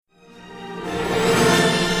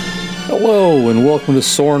Hello, and welcome to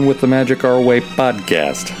Soarin' with the Magic Our Way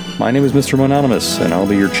podcast. My name is Mr. Mononymous, and I'll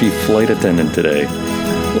be your chief flight attendant today.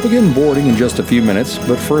 We'll begin boarding in just a few minutes,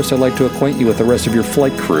 but first I'd like to acquaint you with the rest of your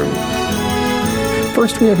flight crew.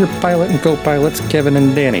 First, we have your pilot and co-pilots, Kevin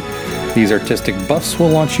and Danny. These artistic buffs will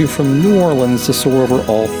launch you from New Orleans to soar over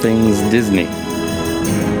all things Disney.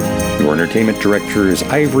 Your entertainment director is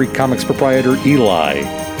Ivory Comics proprietor Eli.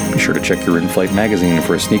 Be sure to check your in-flight magazine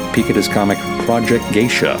for a sneak peek at his comic, Project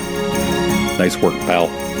Geisha. Nice work, pal.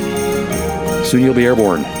 Soon you'll be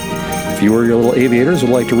airborne. If you or your little aviators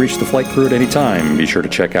would like to reach the flight crew at any time, be sure to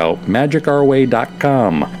check out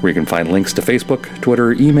magicourway.com, where you can find links to Facebook,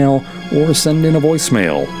 Twitter, email, or send in a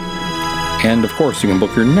voicemail. And of course, you can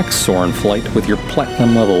book your next Soarin' flight with your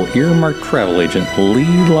platinum level earmarked travel agent Lee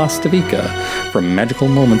Lastavica from Magical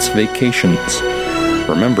Moments Vacations.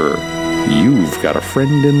 Remember, you've got a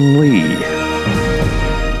friend in Lee.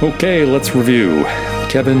 Okay, let's review.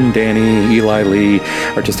 Kevin, Danny, Eli, Lee,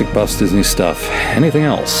 artistic buffs, Disney stuff. Anything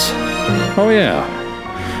else? Oh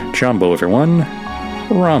yeah. Jumbo, everyone.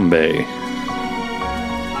 Harambe.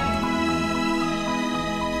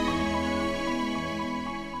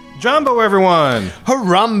 Jumbo, everyone.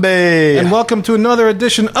 Harambe. And welcome to another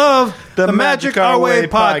edition of the Magic Our Way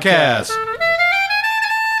podcast.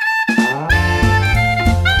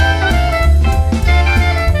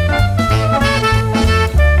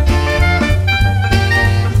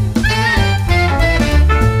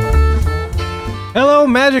 Hello,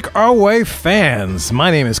 Magic Our Way fans.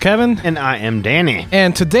 My name is Kevin. And I am Danny.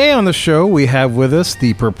 And today on the show, we have with us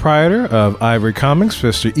the proprietor of Ivory Comics,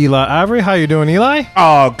 Mr. Eli Ivory. How you doing, Eli?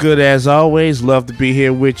 Oh, good as always. Love to be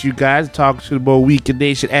here with you guys, talking to the Mohican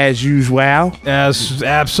Nation as usual.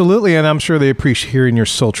 Absolutely, and I'm sure they appreciate hearing your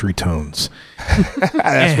sultry tones.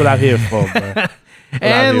 That's what I'm here for, bro.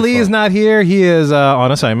 And Lee is not here. He is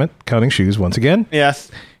on assignment, counting shoes once again.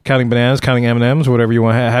 Yes. Counting bananas, counting M&Ms, whatever you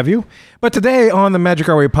want to have you. But today on the Magic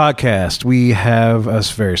Our Way podcast, we have a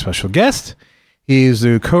very special guest. He's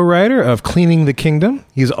the co-writer of Cleaning the Kingdom.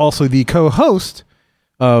 He's also the co-host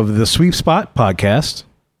of the Sweep Spot podcast.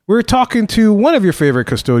 We're talking to one of your favorite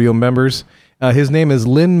custodial members. His name is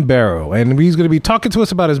Lynn Barrow, and he's going to be talking to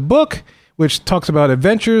us about his book, which talks about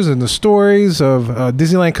adventures and the stories of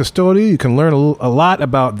Disneyland Custodia. You can learn a lot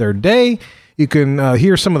about their day. You can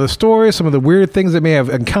hear some of the stories, some of the weird things they may have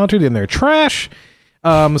encountered in their trash,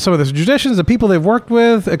 some of the traditions, the people they've worked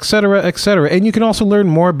with, etc., etc. And you can also learn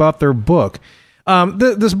more about their book.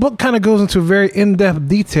 This book kind of goes into very in-depth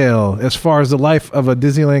detail as far as the life of a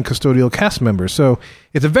Disneyland custodial cast member. So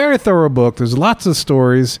it's a very thorough book. There's lots of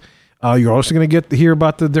stories. You're also going to get to hear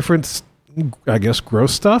about the different, I guess,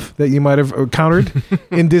 gross stuff that you might have encountered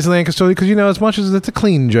in Disneyland Custodia, because, you know, as much as it's a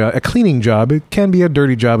cleaning job, it can be a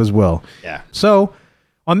dirty job as well. Yeah. So,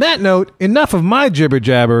 on that note, enough of my jibber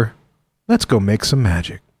jabber. Let's go make some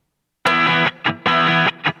magic.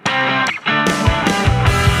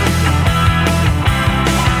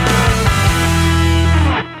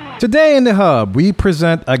 Today in the Hub, we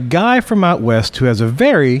present a guy from out west who has a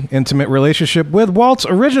very intimate relationship with Walt's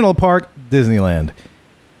original park, Disneyland.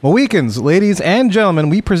 Mohicans, ladies and gentlemen,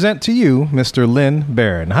 we present to you Mr. Lynn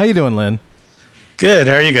Barron. How you doing, Lynn? Good.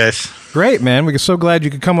 How are you guys? Great, man. We're so glad you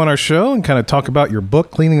could come on our show and kind of talk about your book,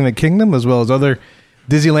 Cleaning the Kingdom, as well as other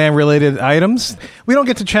Disneyland-related items. We don't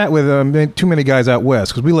get to chat with too many guys out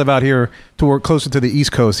west because we live out here to work closer to the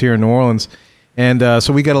East Coast here in New Orleans. And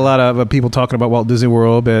so we get a lot of people talking about Walt Disney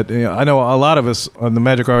World. But you know, I know a lot of us on the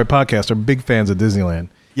Magic Our Way podcast are big fans of Disneyland.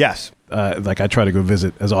 Yes. I try to go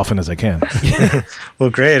visit as often as I can. Well,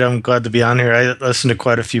 great. I'm glad to be on here. I listen to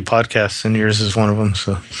quite a few podcasts, and yours is one of them.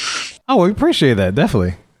 So, we appreciate that,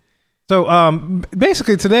 definitely. So,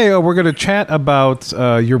 basically, today we're going to chat about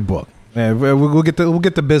your book. We'll get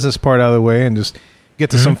the business part out of the way and just get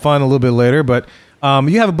to some fun a little bit later. But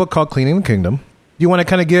you have a book called Cleaning the Kingdom. You want to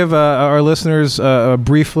kind of give our listeners a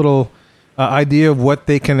brief little idea of what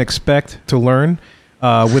they can expect to learn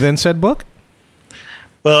within said book?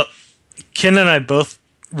 Well, Ken and I both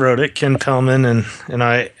wrote it, Ken Pellman and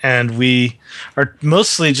I, and we are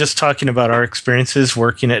mostly just talking about our experiences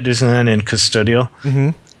working at Disneyland and Custodial.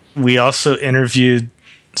 Mm-hmm. We also interviewed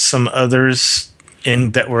some others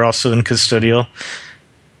that were also in Custodial.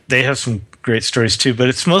 They have some great stories too, but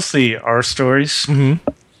it's mostly our stories. Mm-hmm.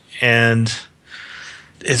 And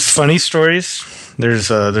it's funny stories.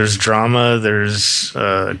 There's drama, there's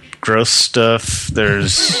gross stuff,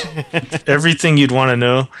 there's everything you'd want to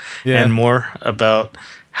know and more about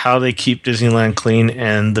how they keep Disneyland clean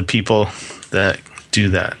and the people that do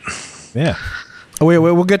that. Yeah. Oh, wait,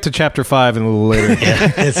 we'll get to chapter 5 in a little later.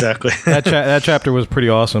 Yeah, exactly. that chapter was pretty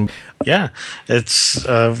awesome. Yeah, it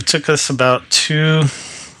took us about 2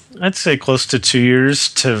 I'd say close to 2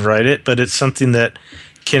 years to write it, but it's something that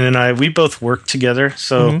Ken and we both work together.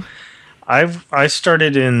 So I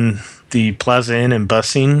started in the Plaza Inn and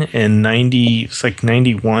busing in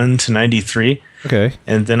 91 to 93. Okay.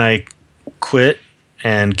 And then I quit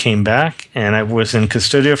and came back, and I was in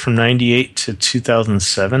Custodio from 98 to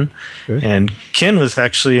 2007. Okay. And Ken was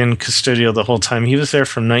actually in Custodio the whole time. He was there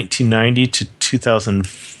from 1990 to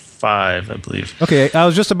 2005, I believe. Okay, I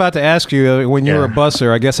was just about to ask you, when you were a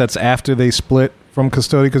busser, I guess that's after they split from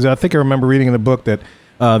Custodio, because I think I remember reading in the book that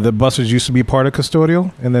the bussers used to be part of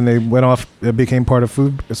Custodial, and then they went off, it became part of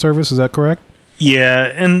food service. Is that correct? Yeah,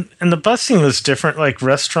 and the busing was different, like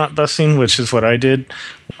restaurant busing, which is what I did.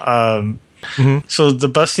 So the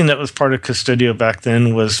busing that was part of Custodio back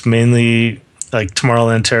then was mainly like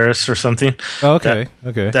Tomorrowland Terrace or something. Oh, okay,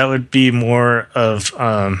 okay. That would be more of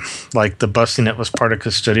like the busing that was part of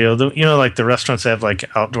Custodio. Like the restaurants have like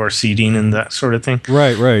outdoor seating and that sort of thing.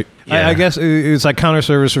 Right, right. Yeah. I guess it's like counter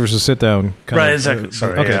service versus sit down. Right, exactly.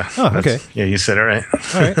 Sorry, okay. yeah. Oh, okay. Yeah, you said it right.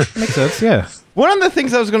 All right, makes sense. Yeah. One of the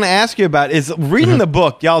things I was going to ask you about is reading the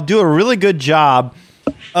book. Y'all do a really good job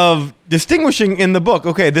of distinguishing in the book.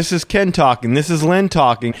 Okay, this is Ken talking. This is Lynn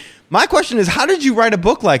talking. My question is, how did you write a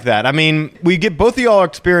book like that? I mean, we get both of y'all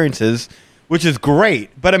experiences, which is great.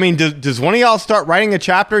 But I mean, does one of y'all start writing a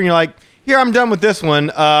chapter and you're like, here, I'm done with this one.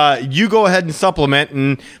 You go ahead and supplement.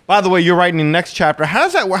 And by the way, you're writing the next chapter. How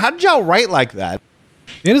does that work? How did y'all write like that?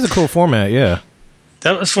 It is a cool format, yeah.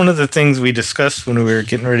 That was one of the things we discussed when we were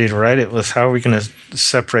getting ready to write it, was how are we going to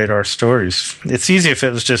separate our stories? It's easy if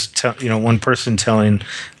it was just one person telling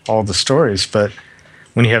all the stories, but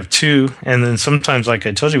when you have two, and then sometimes, like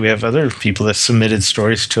I told you, we have other people that submitted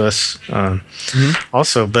stories to us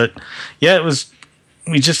also. But yeah,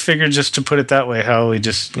 we just figured just to put it that way, how we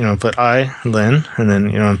just put Lynn, and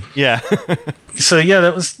then Yeah. So yeah,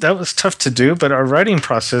 that was tough to do, but our writing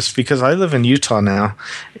process, because I live in Utah now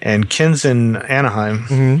and Ken's in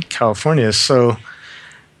Anaheim, California, so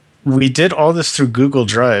we did all this through Google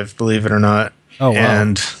Drive, believe it or not. Oh, wow.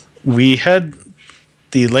 And we had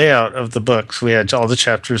the layout of the books. We had all the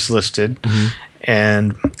chapters listed,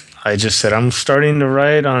 and I just said, I'm starting to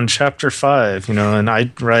write on chapter 5, and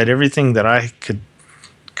I'd write everything that I could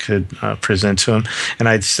present to him, and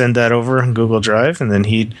I'd send that over in Google Drive, and then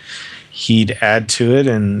he'd add to it,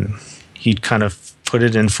 and he'd kind of put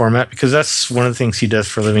it in format, because that's one of the things he does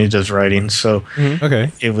for a living. He does writing, so Okay.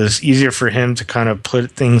 it was easier for him to kind of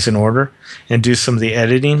put things in order and do some of the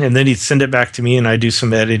editing, and then he'd send it back to me, and I do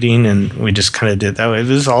some editing, and we just kind of did that way. It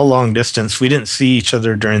was all long distance. We didn't see each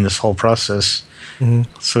other during this whole process,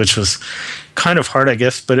 so which was kind of hard, I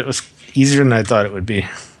guess, but it was easier than I thought it would be.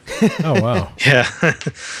 Oh, wow. Yeah.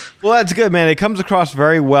 Well, that's good, man. It comes across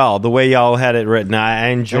very well, the way y'all had it written. I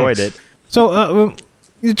enjoyed it. So,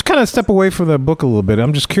 you kind of step away from the book a little bit.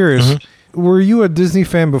 I'm just curious. Were you a Disney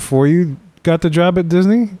fan before you got the job at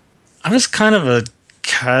Disney? I was kind of a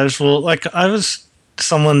casual, I was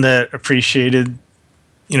someone that appreciated,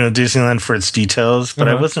 Disneyland for its details, but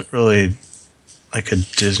I wasn't really like a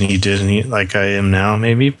Disney like I am now,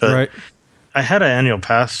 maybe. But Right. I had an annual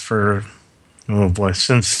pass for,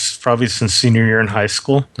 since senior year in high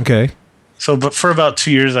school. Okay. So, but for about 2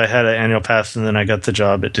 years, I had an annual pass, and then I got the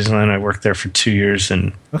job at Disneyland. I worked there for 2 years,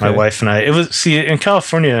 and my Okay. wife and I, in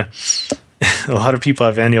California, a lot of people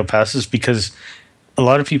have annual passes because a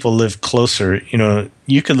lot of people live closer.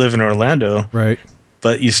 You could live in Orlando, Right.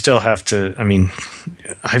 but you still have to,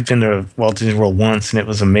 I've been to Walt Disney World once, and it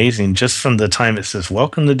was amazing. Just from the time it says,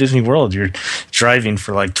 welcome to Disney World, you're driving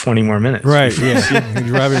for like 20 more minutes. Right, yeah. You're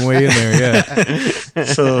driving way in there, yeah.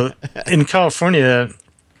 So in California,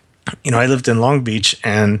 I lived in Long Beach,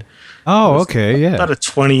 and Oh, okay, yeah. about a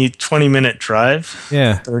 20-minute drive.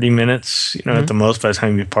 Yeah. 30 minutes, at the most by the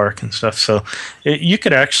time you park and stuff. So you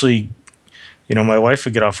could actually, my wife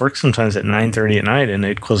would get off work sometimes at 9:30 at night, and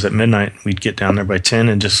they'd close at midnight. We'd get down there by 10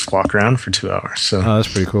 and just walk around for 2 hours. So Oh, that's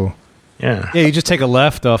pretty cool. yeah. Yeah, you just take a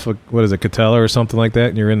left off of, Catella or something like that,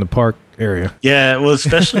 and you're in the park area. Yeah, well,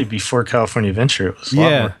 especially before California Adventure, it was a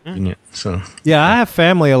lot more convenient. So Yeah, I have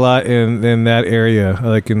family a lot in that area,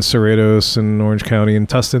 like in Cerritos and Orange County and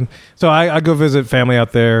Tustin. So I go visit family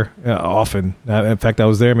out there often. In fact, I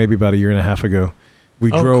was there maybe about a year and a half ago.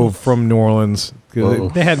 We drove from New Orleans.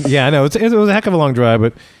 They had, I know it was a heck of a long drive,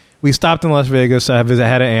 but we stopped in Las Vegas. I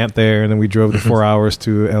had an aunt there, and then we drove the 4 hours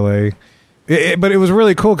to LA. But it was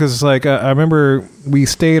really cool because it's like I remember we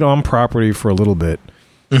stayed on property for a little bit.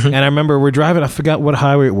 And I remember we're driving, I forgot what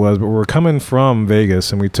highway it was, but we're coming from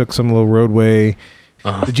Vegas, and we took some little roadway.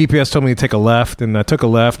 The GPS told me to take a left, and I took a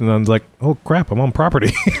left, and I was like, oh, crap, I'm on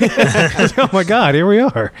property. Oh, my God, here we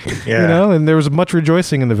are. Yeah. And there was much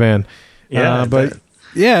rejoicing in the van. yeah, but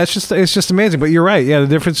Yeah, it's just amazing. But you're right. Yeah, the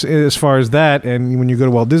difference as far as that, and when you go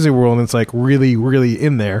to Walt Disney World, and it's like really, really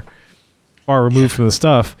in there, far removed from the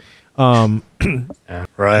stuff. Right.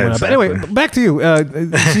 But Exactly. anyway, back to you.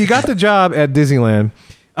 So you got the job at Disneyland.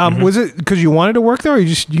 Was it because you wanted to work there, or you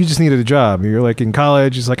just needed a job? You're like in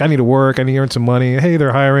college. It's like, I need to work. I need to earn some money. Hey,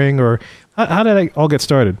 they're hiring. Or how did it all get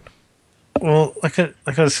started? Well, like I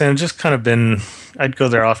was saying, I've just kind of been. I'd go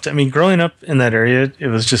there often. I mean, growing up in that area, it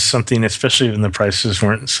was just something. Especially when the prices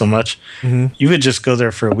weren't so much, you would just go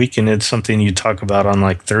there for a week, and it's something you'd talk about on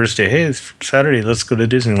like Thursday. Hey, it's Saturday, let's go to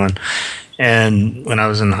Disneyland. And when I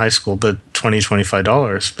was in high school, but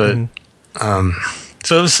 $25. But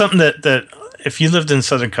so it was something that if you lived in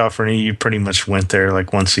Southern California, you pretty much went there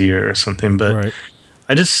like once a year or something. But Right.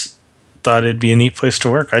 I just thought it'd be a neat place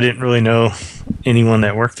to work. I didn't really know anyone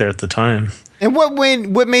that worked there at the time. And what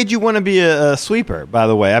made you want to be a sweeper, by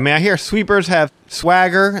the way? I mean, I hear sweepers have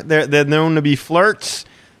swagger. They're known to be flirts.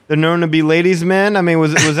 They're known to be ladies' men. I mean,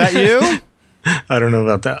 was that you? I don't know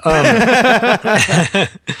about that.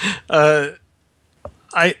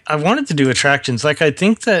 I wanted to do attractions. Like, I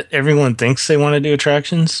think that everyone thinks they want to do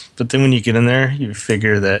attractions, but then when you get in there, you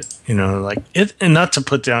figure that, like it, and not to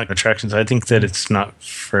put down attractions. I think that it's not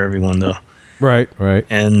for everyone though. Right.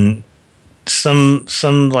 And some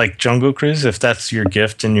like Jungle Cruise, if that's your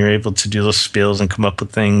gift and you're able to do those spills and come up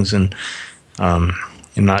with things and you're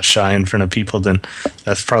not shy in front of people, then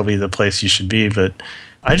that's probably the place you should be. But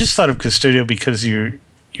I just thought of Custodio because you're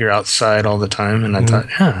outside all the time, and I thought,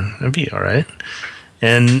 yeah, that'd be all right.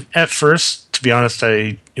 And at first, to be honest,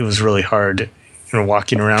 it was really hard,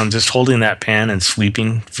 walking around just holding that pan and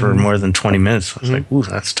sweeping for more than 20 minutes. I was like, ooh,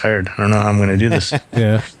 that's tired. I don't know how I'm going to do this.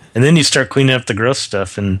 Yeah. And then you start cleaning up the gross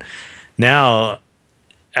stuff. And now,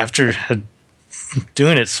 after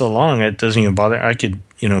doing it so long, it doesn't even bother. I could,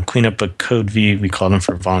 clean up a Code V, we call them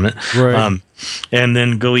for vomit. Right. And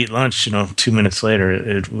then go eat lunch, 2 minutes later.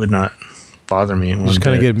 It would not bother me. Just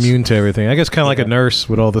kind of get immune to everything. I guess kind of like a nurse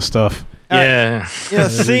with all the stuff. Yeah.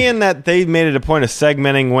 Seeing that they made it a point of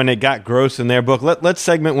segmenting when it got gross in their book, let's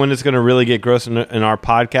segment when it's going to really get gross in our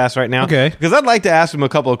podcast right now. Okay. Because I'd like to ask them a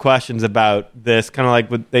couple of questions about this, kind of like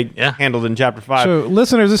what they handled in Chapter 5. So,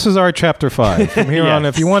 listeners, this is our Chapter 5. From here on,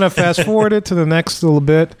 if you want to fast forward it to the next little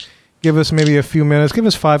bit, give us maybe a few minutes. Give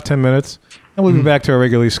us 5-10 minutes, and we'll be back to our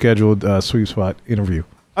regularly scheduled Sweet Spot interview.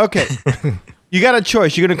 Okay. You got a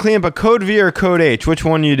choice. You're going to clean up a Code V or Code H. Which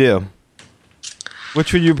one you do?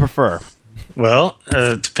 Which would you prefer? Well,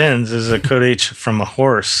 it depends. Is a Code H from a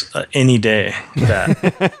horse any day?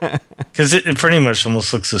 That because it pretty much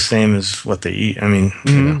almost looks the same as what they eat. I mean,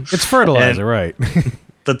 It's fertilizer, right?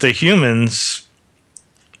 but the humans,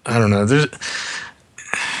 I don't know. There's,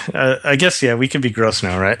 I guess we could be gross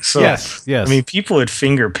now, right? So Yes. I mean, people would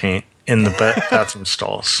finger paint in the bathroom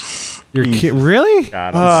stalls. Your kid, really?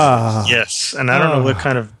 Yes, and I don't know what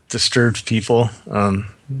kind of disturbed people,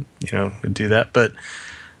 would do that, but.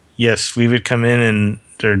 Yes, we would come in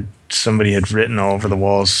and somebody had written all over the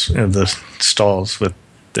walls of the stalls with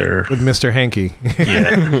Mr. Hanky.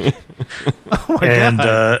 Yeah. Oh my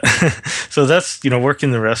God. So that's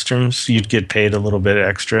working the restrooms. You'd get paid a little bit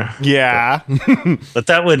extra. Yeah. But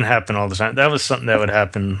that wouldn't happen all the time. That was something that would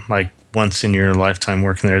happen like once in your lifetime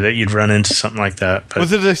working there. That you'd run into something like that. But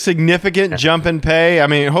Was it a significant jump in pay? I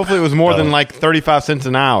mean, hopefully it was more than like 35 cents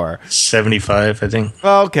an hour. 75, I think.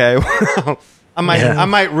 Well, okay. Well, I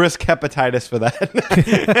might risk hepatitis for that.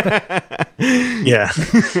 Yeah.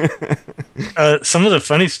 Some of the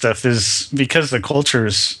funny stuff is because the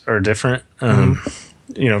cultures are different.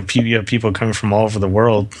 People coming from all over the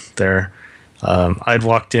world there. I'd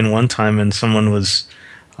walked in one time and someone was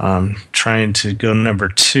trying to go number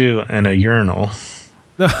 2 in a urinal.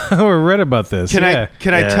 I read about this. Can I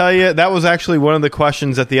tell you, that was actually one of the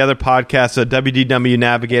questions that the other podcast, WDW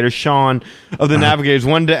Navigator, Sean of the Navigators,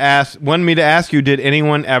 wanted me to ask you, did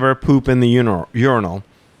anyone ever poop in the urinal?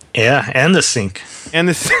 Yeah, and the sink. And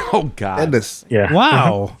this, oh God. Yeah.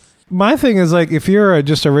 Wow. My thing is, like, if you're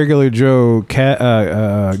just a regular Joe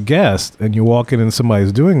guest and you walk in and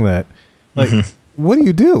somebody's doing that, like, what do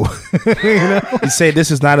you do? You say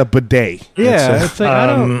this is not a bidet. Yeah, it's like I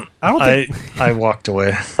don't think. I walked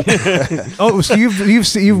away. Oh, so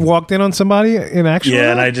you've walked in on somebody in actual?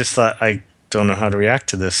 Yeah, and I just thought I don't know how to react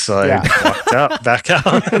to this, so I walked back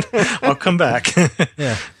out. And I'll come back.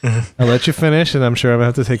 Yeah, I'll let you finish, and I'm sure I'm gonna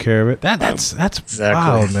have to take care of it. That's Exactly.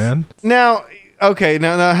 wild, man. Now, okay,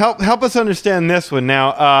 now help us understand this one.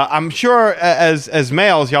 Now, I'm sure as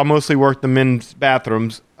males, y'all mostly work the men's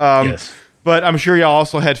bathrooms. Yes. But I'm sure y'all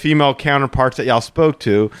also had female counterparts that y'all spoke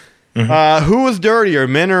to. Who was dirtier,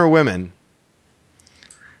 men or women?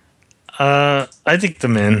 I think the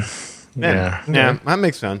men. Yeah. Yeah, that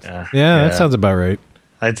makes sense. Yeah, that sounds about right.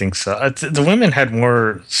 I think so. The women had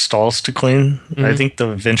more stalls to clean. I think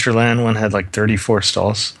the Ventureland one had like 34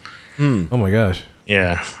 stalls. Oh my gosh.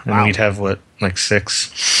 Yeah. And we'd have, like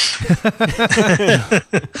 6?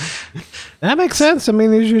 That makes sense. I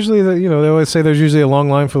mean, there's usually they always say there's usually a long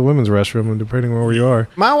line for the women's restroom, depending on where you are.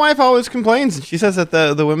 My wife always complains. She says that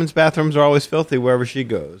the women's bathrooms are always filthy wherever she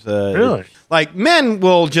goes. Really? Like, men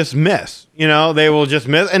will just miss. They will just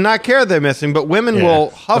miss and not care they're missing, but women will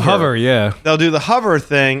hover. The hover, yeah. They'll do the hover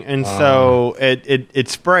thing, and so it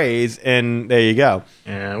sprays, and there you go.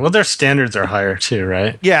 Yeah. Well, their standards are higher too,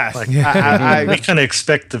 right? Yes. Like, I we kind of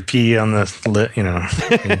expect to pee on the lit,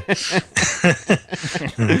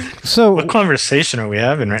 So What conversation are we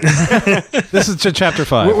having right now? this is to chapter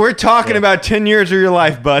 5. we're talking about 10 years of your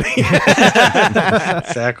life, buddy.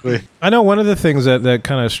 Exactly. I know one of the things that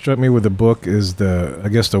kind of struck me with the book is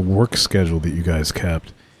the work schedule that you guys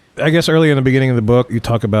kept. I guess early in the beginning of the book, you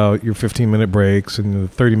talk about your 15-minute breaks and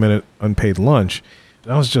the 30-minute unpaid lunch.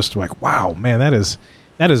 And I was just like, wow, man, that is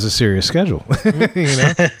a serious schedule.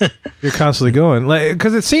 You're constantly going.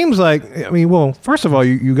 Because it seems like, first of all,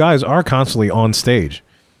 you guys are constantly on stage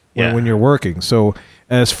when you're working. So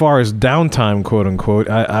as far as downtime, quote unquote,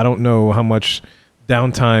 I don't know how much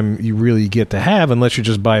downtime you really get to have unless you're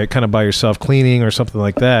just by yourself cleaning or something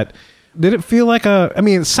like that. Did it feel like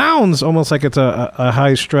it sounds almost like it's a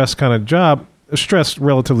high stress kind of job, stress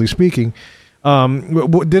relatively speaking.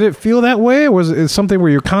 Did it feel that way, or was it something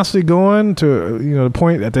where you're constantly going to the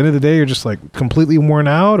point at the end of the day you're just like completely worn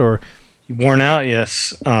out? Or Worn out,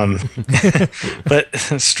 yes. But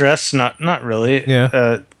stress, not really.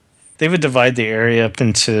 Yeah. They would divide the area up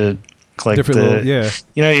into like different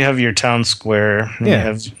you have your town square, and you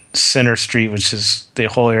have Center Street, which is the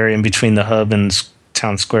whole area in between the hub and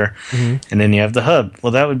town square, and then you have the hub.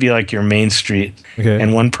 Well, that would be like your main street,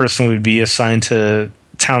 and one person would be assigned to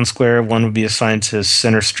town square, one would be assigned to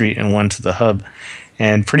Center Street, and one to the hub.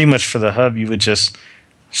 And pretty much for the hub, you would just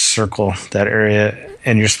circle that area,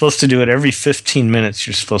 and you're supposed to do it every 15 minutes.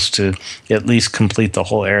 You're supposed to at least complete the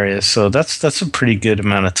whole area. So that's a pretty good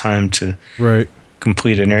amount of time to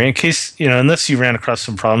complete an area, in case unless you ran across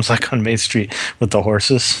some problems like on Main Street with the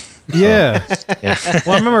horses. Yeah.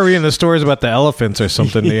 Well, I remember reading the stories about the elephants or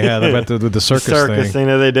something they had about the circus thing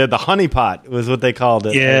that they did. The honeypot was what they called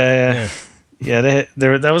it. Yeah.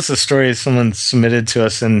 That was the story someone submitted to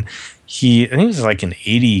us, and I think it was like in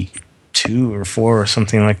 82 or 4 or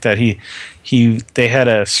something like that. They had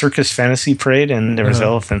a circus fantasy parade, and there was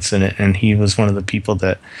elephants in it, and he was one of the people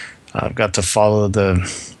that got to follow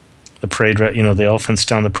the parade route, the elephants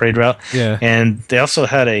down the parade route. Yeah. And they also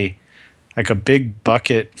had a big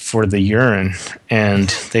bucket for the urine, and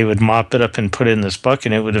they would mop it up and put it in this bucket,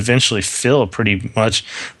 and it would eventually fill pretty much.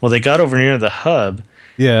 Well, they got over near the hub.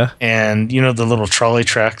 Yeah. And the little trolley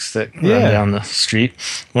tracks that run down the street.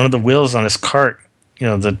 One of the wheels on his cart,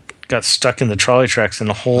 that got stuck in the trolley tracks, and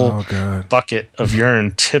the whole bucket of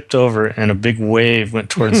urine tipped over, and a big wave went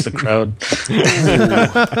towards the crowd.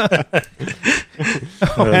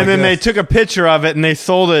 And then they took a picture of it and they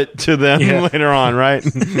sold it to them later on, right?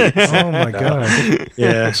 Oh my god!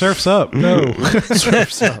 Yeah, Surf's Up. No,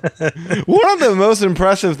 Surf's Up. One of the most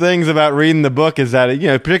impressive things about reading the book is that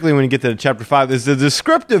particularly when you get to chapter 5, is the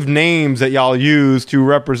descriptive names that y'all use to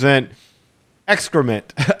represent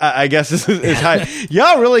excrement. I guess is how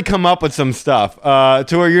y'all really come up with some stuff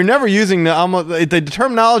to where you're never using the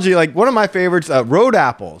terminology. Like one of my favorites, road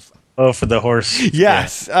apples. Oh, for the horse.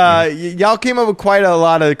 Yes. Y'all came up with quite a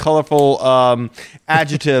lot of colorful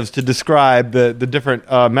adjectives to describe the different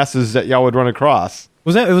messes that y'all would run across.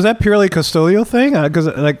 Was that purely a custodial thing? Because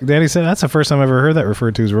like Danny said, that's the first time I've ever heard that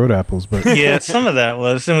referred to as road apples. But yeah, some of that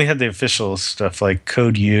was. Then we had the official stuff like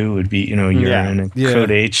Code U would be urine, and Code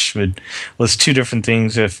H was 2 different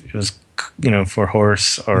things if it was for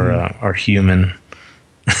horse or human.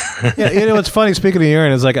 Yeah, it's funny. Speaking of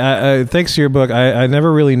urine, it's like thanks to your book, I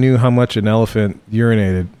never really knew how much an elephant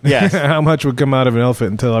urinated. Yes, how much would come out of an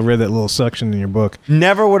elephant until I read that little section in your book.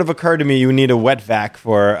 Never would have occurred to me you would need a wet vac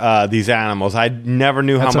for these animals. I never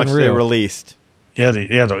knew how much they released. Yeah,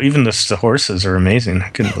 even the horses are amazing. I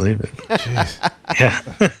couldn't believe it. Jeez. Yeah,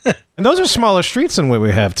 and those are smaller streets than what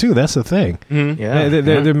we have too. That's the thing. Mm-hmm. Yeah,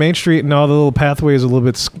 the Main Street and all the little pathways are a little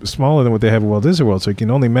bit smaller than what they have at Walt Disney World. So you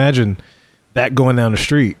can only imagine that going down the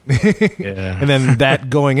street, Yeah. and then that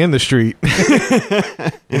going in the street.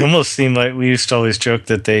 It almost seemed like we used to always joke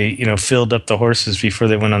that they, filled up the horses before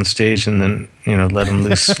they went on stage and then, let them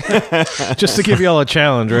loose. Just to give you all a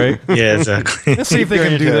challenge, right? Yeah, exactly. Let's see if they Keep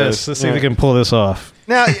can your do toes. this. Let's see if they can pull this off.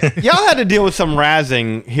 Now, y'all had to deal with some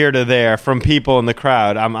razzing here to there from people in the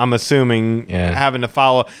crowd. I'm assuming having to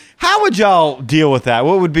follow. How would y'all deal with that?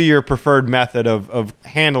 What would be your preferred method of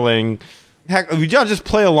handling? Heck, would y'all just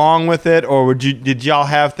play along with it, or did y'all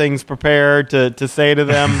have things prepared to say to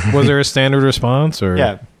them? Was there a standard response, or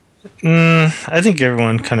Yeah. I think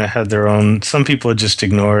everyone kind of had their own. Some people would just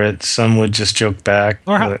ignore it. Some would just joke back.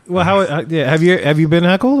 or how? But, Well, how? Have you been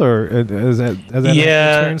heckled, or has that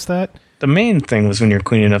Yeah. experienced that? the main thing was when you're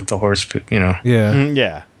cleaning up the horse poop. Yeah.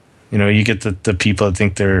 Yeah. You get the people that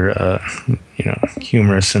think they're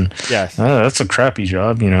humorous and Yes. that's a crappy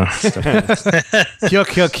job. Stuff. Yuck,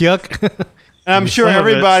 yuck, yuck. And I'm sure Some of it-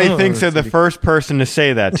 everybody some of thinks it's they're the first person to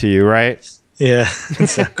say that to you, right? Yeah,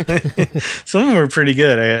 exactly. Some of them were pretty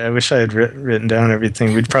good. I wish I had written down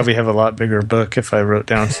everything. We'd probably have a lot bigger book if I wrote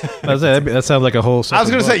down. That sounds like a whole. I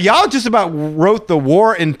was going to say, y'all just about wrote the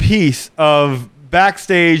War and Peace of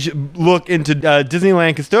backstage look into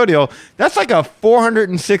Disneyland Custodial. That's like a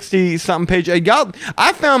 460-something page.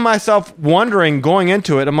 I found myself wondering going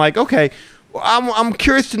into it. I'm like, okay, I'm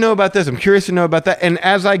curious to know about this. I'm curious to know about that. And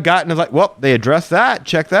as I got into like, well, they addressed that.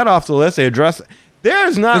 Check that off the list. They address.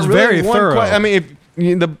 There's not It's really very one thorough. I mean,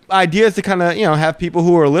 if the idea is to kind of have people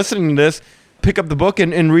who are listening to this pick up the book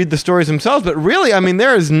and read the stories themselves. But really, I mean,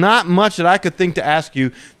 there is not much that I could think to ask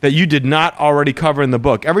you that you did not already cover in the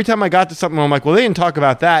book. Every time I got to something, I'm like, well, they didn't talk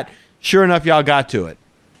about that. Sure enough, y'all got to it.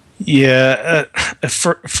 Yeah,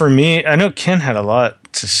 for me, I know Ken had a lot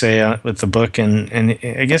to say with the book, and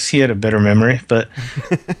I guess he had a better memory. But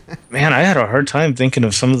man, I had a hard time thinking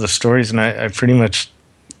of some of the stories, and I pretty much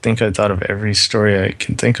think I thought of every story I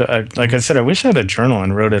can think of. Like I said, I wish I had a journal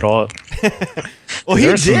and wrote it all up. Well, he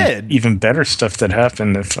There's some did. even better stuff that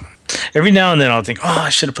happened. Every now and then I'll think, oh, I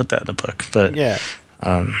should have put that in the book. But Yeah.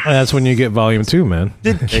 That's when you get volume 2, man.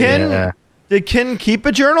 Did Ken Yeah. did Ken keep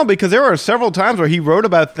a journal? Because there were several times where he wrote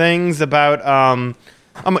about things about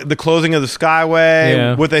the closing of the Skyway,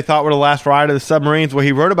 Yeah. what they thought were the last ride of the submarines, where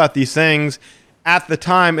he wrote about these things at the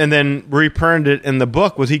time and then reprinted it in the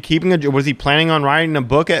book. Was he planning on writing a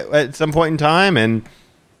book at some point in time,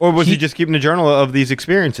 or was he just keeping a journal of these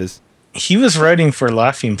experiences? He was writing for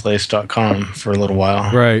laughingplace.com for a little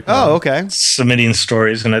while. Right. Oh, okay. Submitting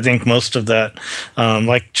stories, and I think most of that,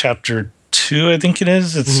 like chapter 2, I think it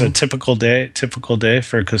is. It's a typical day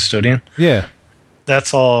for a custodian. Yeah.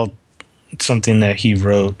 That's all something that he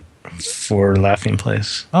wrote for Laughing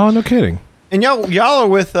Place. Oh, no kidding. And y'all are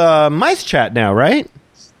with Mice Chat now, right?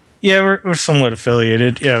 Yeah, we're somewhat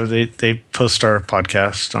affiliated. Yeah, they post our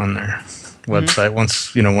podcast on their website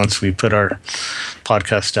once we put our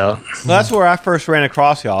podcast out. Well, that's where I first ran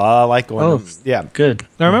across y'all. I like going. Oh. Yeah. Good.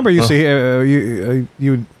 I remember you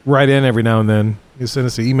you would write in every now and then. You send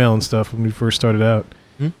us an email and stuff when we first started out.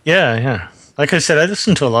 Yeah. Like I said, I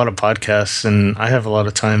listen to a lot of podcasts, and I have a lot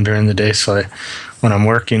of time during the day. So when I'm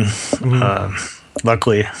working,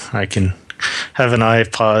 luckily I can have an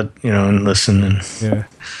iPod, and listen. And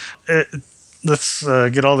Yeah. let's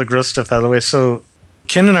get all the gross stuff out of the way. So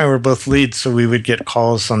Ken and I were both leads, so we would get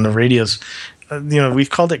calls on the radios. We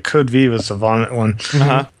called it Code V, was the vomit one.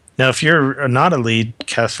 Uh-huh. Now, if you're not a lead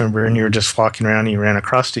cast member and you were just walking around and you ran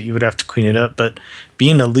across it, you would have to clean it up. But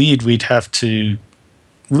being a lead, we'd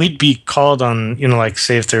be called on, like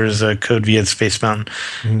say if there's a Code V at Space Mountain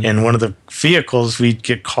and one of the vehicles, we'd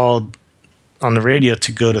get called on the radio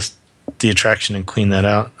to go to the attraction and clean that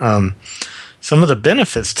out. Some of the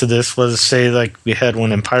benefits to this was, say, like we had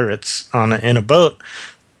one in Pirates in a boat.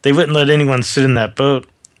 They wouldn't let anyone sit in that boat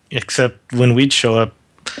except when we'd show up.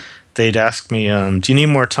 They'd ask me, do you need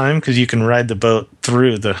more time? Because you can ride the boat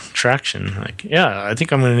through the attraction. Like, yeah, I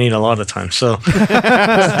think I'm going to need a lot of time. So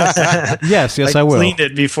Yes, I will. cleaned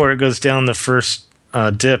it before it goes down the first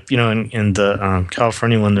dip. In the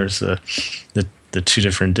California one, there's the 2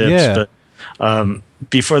 different dips. Yeah. But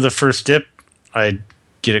before the first dip, I'd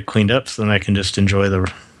get it cleaned up so then I can just enjoy the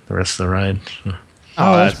rest of the ride. So,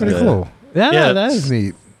 Oh, that's that's pretty good. cool. Yeah, Yeah, that is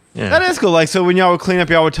neat. yeah. That is cool. Like, so when y'all would clean up,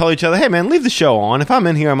 y'all would tell each other, hey, man, leave the show on. If I'm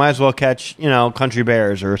in here, I might as well catch, Country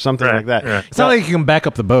Bears or something Right, like that. right. It's not like you can back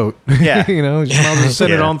up the boat. Yeah. You might as well just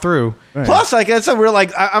send it Yeah. on through. Plus, like, it's a real,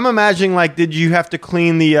 like, I'm imagining, like, did you have to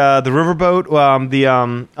clean the riverboat?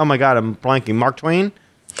 Oh my God, I'm blanking. Mark Twain?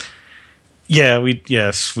 Yeah, we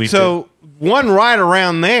did. So one ride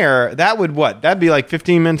around there, that would what? That'd be like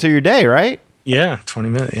 15 minutes of your day, right? Yeah, 20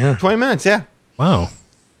 minutes, yeah. 20 minutes, yeah. Wow.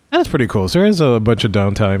 That's pretty cool. So there is a bunch of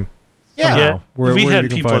downtime. Yeah. Yeah, Where we you had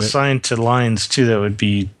can people find it. assigned to lines too. That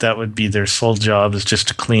would be their sole job is just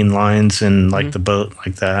to clean lines and like the boat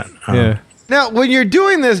like that. Yeah. Now, when you're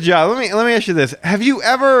doing this job, let me ask you this: have you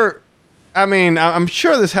ever? I mean, I'm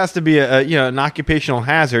sure this has to be an occupational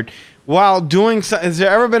hazard. While doing, has there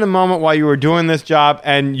ever been a moment while you were doing this job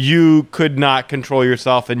and you could not control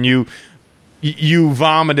yourself and you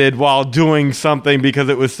vomited while doing something because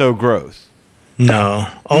it was so gross? No,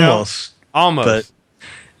 almost. Almost. But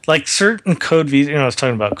like certain code V, I was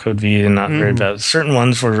talking about code V and not very bad. Certain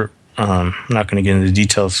ones were, I'm not going to get into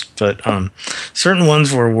details, but certain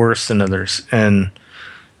ones were worse than others. And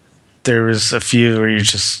there was a few where you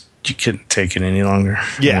couldn't take it any longer.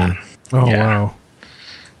 Yeah. Oh, Yeah.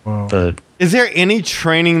 wow. But Is there any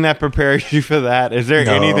training that prepares you for that? Is there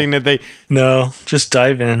No. anything that they? no, just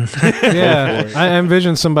dive in. Yeah. I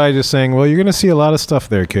envision somebody just saying, well, you're going to see a lot of stuff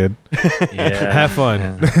there, kid. Yeah. Have fun.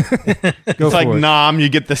 Yeah. Go It's like for it. Nom, you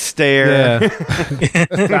get the stare.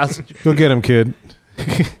 Yeah. Go get him, kid.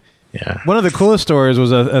 Yeah. One of the coolest stories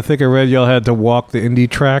was I think I read y'all had to walk the Indy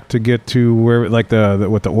track to get to where like the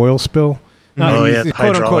oil spill. Oh, yeah, the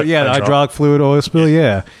quote unquote, hydraulic- yeah, the hydraulic fluid oil spill.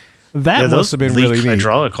 Yeah, that Yeah, must those have been leak really neat.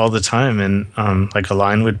 hydraulic all the time, and like a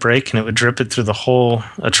line would break and it would drip it through the whole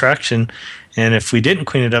attraction, and if we didn't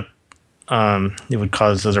clean it up, it would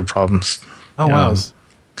cause other problems. Oh wow,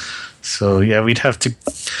 So yeah, we'd have to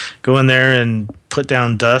go in there and put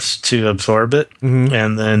down dust to absorb it,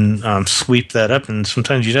 and then sweep that up. And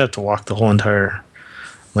sometimes you'd have to walk the whole entire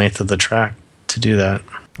length of the track to do that.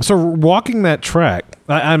 So walking that track,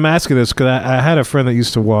 I'm asking this because I had a friend that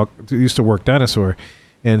used to work Dinosaur,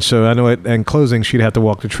 and so I know in closing she'd have to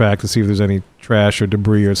walk the track to see if there's any trash or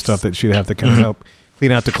debris or stuff that she'd have to kind of help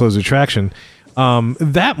clean out to close the attraction.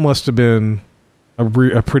 That must have been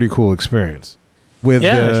a pretty cool experience. With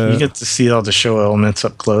You get to see all the show elements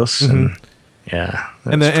up close, and yeah,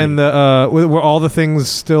 were all the things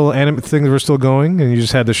still things were still going, and you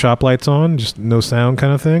just had the shop lights on, just no sound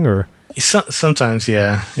kind of thing, or sometimes,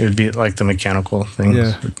 yeah, it would be like the mechanical things.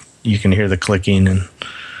 Yeah. You can hear the clicking, and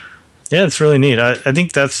yeah, it's really neat. I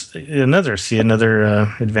think that's another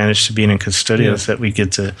advantage to being in Custodio is that we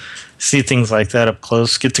get to see things like that up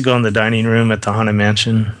close. Get to go in the dining room at the Haunted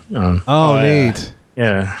Mansion. neat.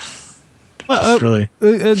 Yeah. It's really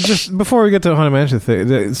Just before we get to the Haunted Mansion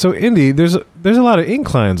thing, so Indy, there's a lot of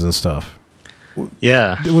inclines and stuff.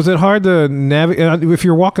 yeah. Was it hard to navigate? If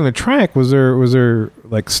you're walking the track, was there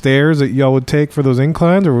like stairs that y'all would take for those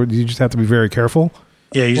inclines, or would you just have to be very careful?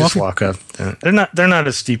 Yeah, you just walk up. They're not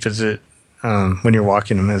as steep as it when you're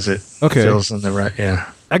walking them as it feels on the right.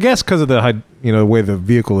 Yeah. I guess because of the way the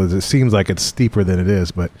vehicle is, it seems like it's steeper than it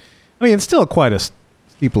is, but I mean it's still quite a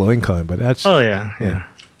steep little incline. But that's Oh yeah.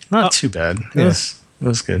 Not too bad. Yeah. It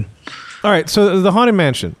was good. all right. So the Haunted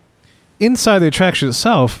Mansion, inside the attraction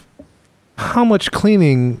itself, how much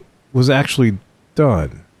cleaning was actually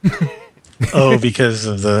done? Oh, because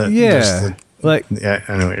of the Yeah, yeah,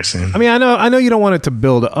 I know what you're saying. I mean, I know you don't want it to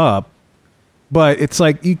build up, but it's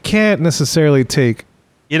like you can't necessarily take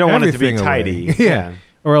You don't want it to be everything tidy. away. Yeah,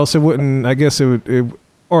 or else it wouldn't. I guess it would,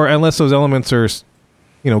 or unless those elements are,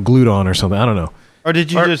 glued on or something. I don't know. Or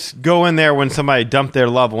did you just go in there when somebody dumped their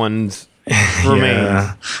loved ones' remains?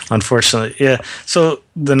 Yeah, unfortunately, yeah. So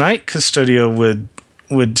the night custodio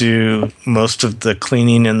would do most of the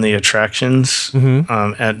cleaning in the attractions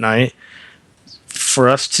at night. For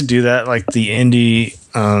us to do that, like the Indy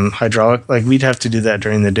hydraulic, like we'd have to do that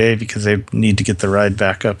during the day because they need to get the ride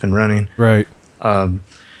back up and running. Right.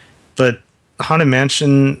 But Haunted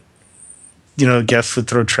Mansion, guests would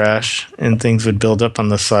throw trash and things would build up on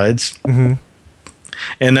the sides. Mm-hmm.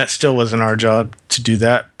 And that still wasn't our job to do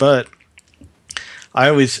that. But I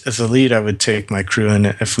always, as a lead, I would take my crew in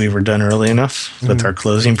if we were done early enough with our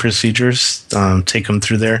closing procedures, take them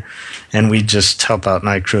through there. And we'd just help out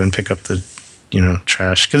night crew and pick up the,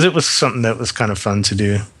 trash. Because it was something that was kind of fun to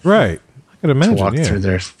do. Right. I could imagine. To walk through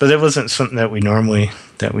there. But it wasn't something that we normally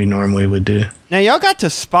would do. Now, y'all got to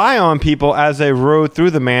spy on people as they rode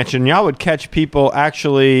through the mansion. Y'all would catch people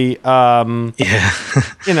actually,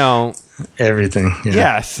 Yeah. Everything. Yeah.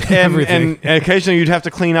 Yes, and, Everything. and occasionally you'd have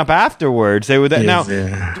to clean up afterwards. They would. Now,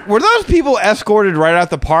 Yeah. were those people escorted right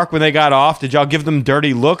out the park when they got off? Did y'all give them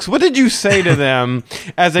dirty looks? What did you say to them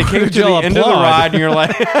as they came Did to the y'all end of the applaud? ride? And you're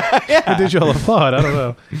like, What did y'all applaud? I don't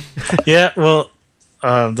know. Yeah, well,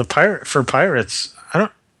 the pirates,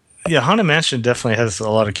 Haunted Mansion definitely has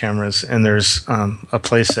a lot of cameras, and there's a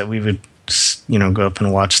place that we would, go up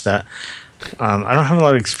and watch that. I don't have a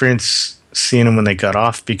lot of experience seeing them when they got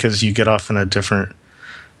off because you get off in a different,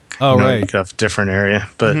 Oh, you right. get off a different area.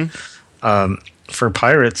 But for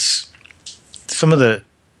pirates, some of the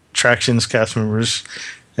attractions cast members,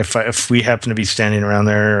 if we happen to be standing around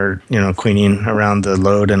there or, you know, queening around the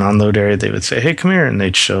load and unload area, they would say, "Hey, come here," and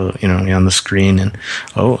they'd show, you know, me on the screen, and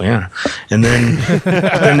oh yeah, and then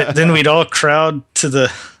then we'd all crowd to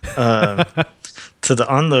the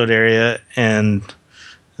unload area and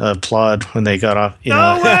applaud when they got off. You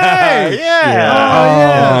know? way!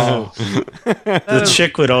 Yeah. The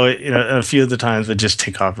chick would always, you know, a few of the times would just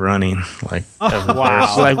take off running. Like,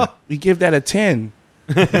 Wow. So like we give that a 10.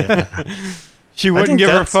 She I wouldn't think give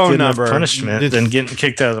her that's phone good enough number. punishment than getting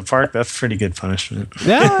kicked out of the park. That's pretty good punishment.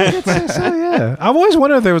 Yeah, I could say so, yeah. I've always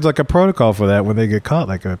wondered if there was like a protocol for that when they get caught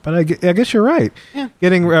like that. But I guess you're right. Yeah.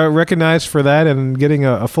 Getting recognized for that and getting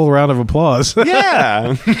a full round of applause.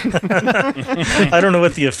 Yeah. I don't know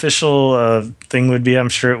what the official thing would be. I'm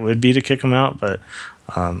sure it would be to kick them out, but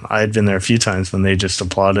I had been there a few times when they just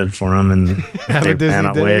applauded for them and they ran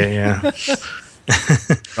away. Yeah.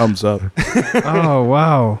 Thumbs up. Oh,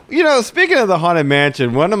 wow. You know, speaking of the Haunted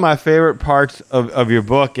Mansion, one of my favorite parts of your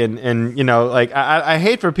book, and you know, like I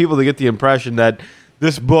hate for people to get the impression that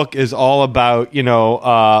this book is all about, you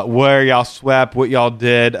know, where y'all swept, what y'all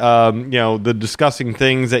did, you know, the disgusting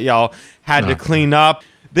things that y'all had to clean up.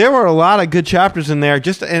 There were a lot of good chapters in there,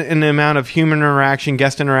 just in the amount of human interaction,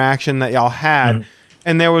 guest interaction that y'all had. Mm-hmm.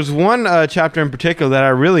 And there was one chapter in particular that I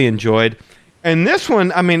really enjoyed. And this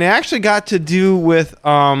one, I mean, it actually got to do with,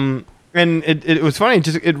 and it was funny,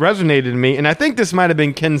 it resonated in me, and I think this might have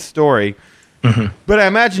been Ken's story, but I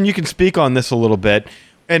imagine you can speak on this a little bit.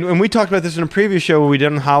 And we talked about this in a previous show we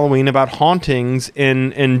did on Halloween about hauntings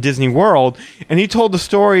in Disney World, and he told the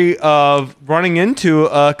story of running into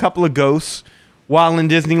a couple of ghosts while in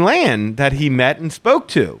Disneyland that he met and spoke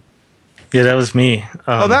to. Yeah, that was me.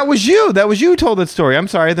 Oh, that was you. That was you who told that story. I'm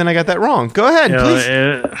sorry, then I got that wrong. Go ahead, please.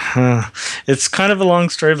 It's kind of a long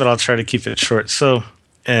story, but I'll try to keep it short. So,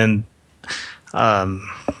 and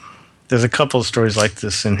there's a couple of stories like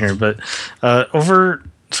this in here, but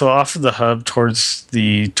off of the hub towards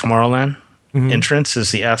the Tomorrowland entrance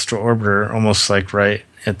is the Astro Orbiter, almost like right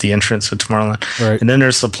at the entrance of Tomorrowland. Right. And then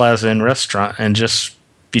there's the Plaza Inn restaurant, and just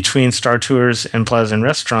between Star Tours and Plaza Inn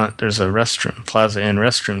Restaurant, there's a restroom, Plaza Inn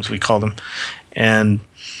restrooms, we call them. And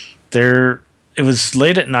it was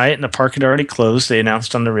late at night and the park had already closed. They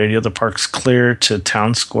announced on the radio the park's clear to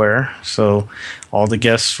Town Square. So all the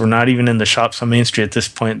guests were not even in the shops on Main Street at this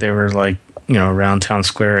point. They were like, you know, around Town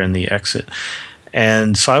Square and the exit.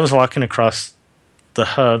 And so I was walking across the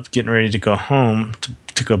hub, getting ready to go home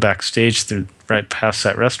to go backstage through right past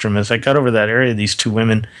that restroom. As I got over that area, these two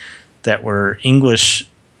women that were English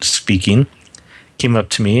speaking came up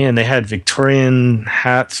to me, and they had Victorian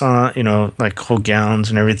hats on, you know, like whole gowns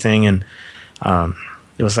and everything, and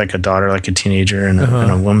it was like a daughter, like a teenager, and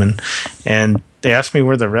a woman, and they asked me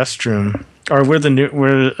where the restroom or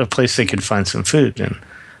where a place they could find some food in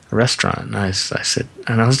a restaurant. And I said,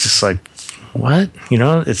 and I was just like, what? You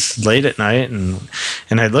know, it's late at night, and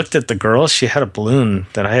I looked at the girl. She had a balloon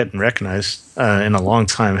that I hadn't recognized in a long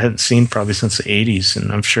time. I hadn't seen probably since the 80s,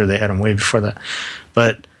 and I'm sure they had them way before that.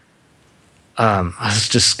 But I was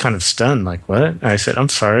just kind of stunned, like, what? And I said, I'm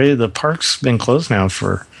sorry, the park's been closed now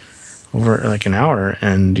for over like an hour,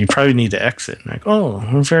 and you probably need to exit. And like, oh,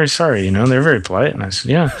 we're very sorry, you know, they're very polite. And I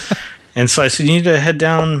said, yeah. And so I said, you need to head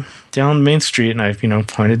down Main Street, and I, you know,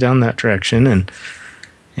 pointed down that direction,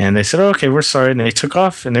 and they said, oh, okay, we're sorry. And they took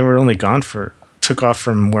off, and they were only took off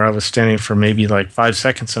from where I was standing for maybe like 5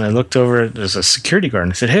 seconds. And I looked over, there's a security guard,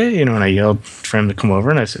 and I said, hey, you know, and I yelled for him to come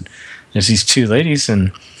over, and I said, there's these two ladies,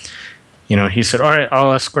 and you know, he said, all right,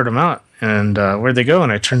 I'll escort them out. And where'd they go?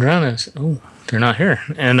 And I turned around and I said, oh, they're not here.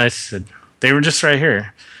 And I said, they were just right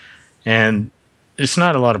here. And it's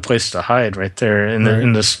not a lot of place to hide right there.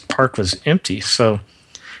 And this park was empty. So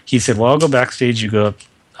he said, well, I'll go backstage. You go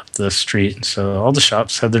up the street. And so all the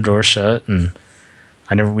shops had their doors shut, and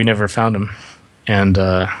we never found them. And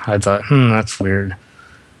I thought, that's weird.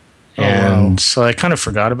 So I kind of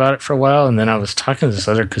forgot about it for a while, and then I was talking to this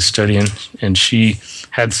other custodian, and she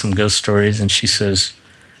had some ghost stories, and she says,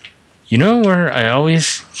 you know where I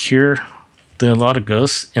always hear a lot of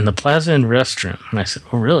ghosts? In the Plaza Inn restroom. And I said,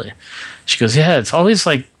 oh, really? She goes, yeah, it's always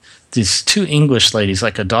like these two English ladies,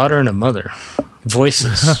 like a daughter and a mother,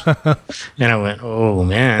 voices. And I went, oh,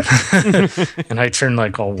 man. And I turned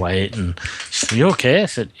like all white, and she said, you okay? I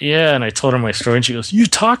said, yeah. And I told her my story, and she goes, you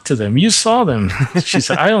talked to them, you saw them. She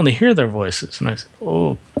said, I only hear their voices. And I said,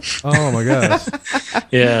 oh my gosh.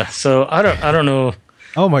 Yeah, so I don't know.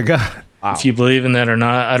 Oh my God. Wow. If you believe in that or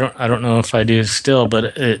not, I don't know if I do still,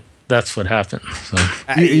 but that's what happened. So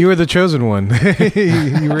you were the chosen one.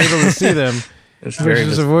 You were able to see them. It's very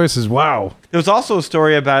voices. Wow. There was also a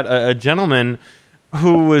story about a gentleman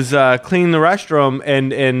who was cleaning the restroom,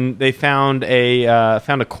 and they found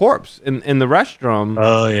a corpse in the restroom.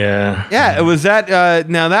 Oh yeah. Yeah, it was that.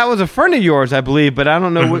 Now that was a friend of yours, I believe, but I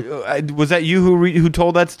don't know. Was that you who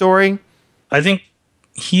told that story? I think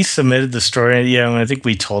he submitted the story. Yeah, and I think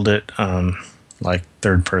we told it like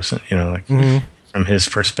third person, from his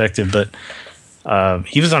perspective. But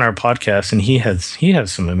he was on our podcast, and he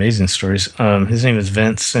has some amazing stories. His name is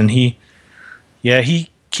Vince, and he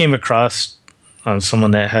came across someone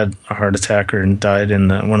that had a heart attack and died in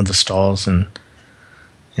one of the stalls, and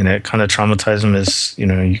it kind of traumatized him, as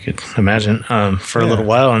you could imagine, for a little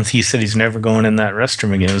while. And he said he's never going in that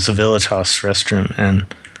restroom again. It was a Village House restroom,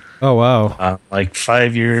 and oh wow, like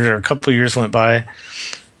 5 years or a couple of years went by,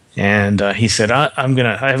 and he said, I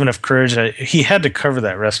have enough courage. He had to cover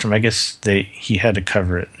that restroom. I guess he had to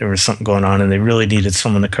cover it. There was something going on, and they really needed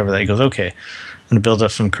someone to cover that. He goes, okay, I'm going to build up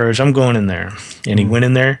some courage. I'm going in there. And he went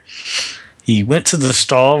in there. He went to the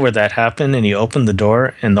stall where that happened, and he opened the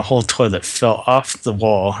door, and the whole toilet fell off the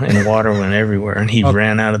wall, and water went everywhere, and he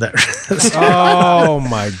ran out of that restroom. Oh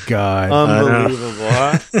my god! Unbelievable.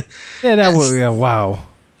 Huh? Yeah, that was wow.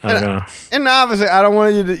 I know. And obviously, I don't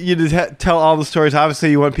want you to tell all the stories. Obviously,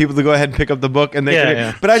 you want people to go ahead and pick up the book, and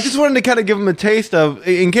But I just wanted to kind of give them a taste of,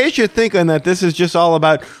 in case you're thinking that this is just all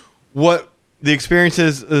about what the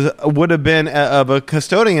experiences would have been of a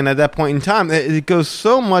custodian at that point in time. It goes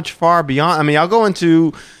so much far beyond. I mean, I'll go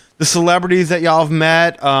into the celebrities that y'all have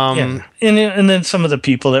met. And then some of the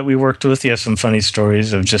people that we worked with. You have some funny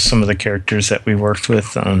stories of just some of the characters that we worked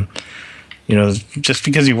with. Just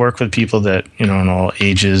because you work with people that, in all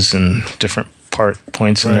ages and different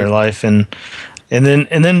points in their life. And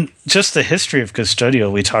then just the history of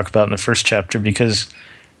custodial we talk about in the first chapter, because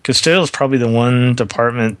custodial is probably the one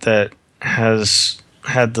department that has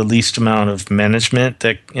had the least amount of management,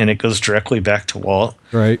 and it goes directly back to Walt.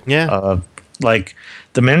 Right. Yeah. Like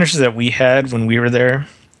the manager that we had when we were there,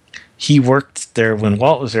 he worked there when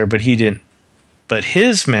Walt was there, but he didn't. But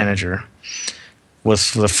his manager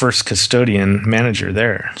was the first custodian manager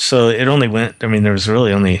there. So it only went, there was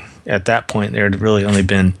really only, at that point, there had really only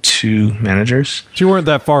been 2 managers. So you weren't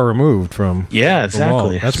that far removed from. Yeah,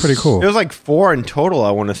 exactly. That's pretty cool. It was like 4 in total,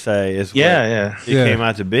 I want to say, is what it came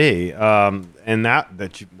out to be. And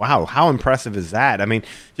wow, how impressive is that? I mean,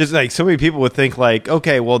 just like so many people would think like,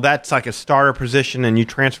 okay, well, that's like a starter position and you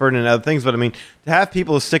transferred into other things. But to have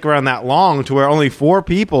people stick around that long to where only 4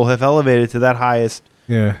 people have elevated to that highest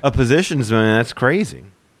of positions, that's crazy.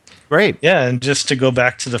 Great. Yeah, and just to go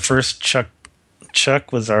back to the first,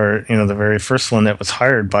 Chuck was our, the very first one that was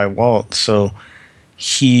hired by Walt. So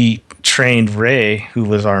he trained Ray, who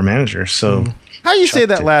was our manager. So how do you say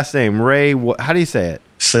that last name? Ray, how do you say it?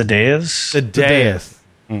 Sadeas.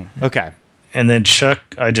 Okay. And then Chuck,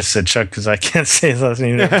 I just said Chuck because I can't say his last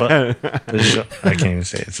name. But I can't even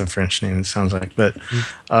say it. It's a French name, it sounds like. But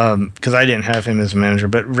because I didn't have him as a manager.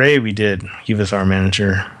 But Ray, we did. He was our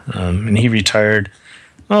manager. And he retired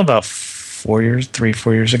about 4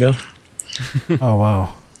 years ago. Oh,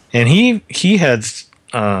 wow. And he had,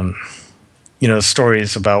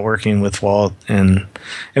 stories about working with Walt. And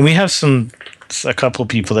we have a couple of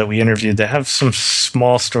people that we interviewed that have some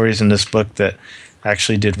small stories in this book that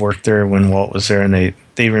actually did work there when Walt was there, and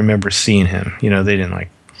they remember seeing him. They didn't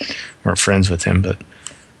weren't friends with him, but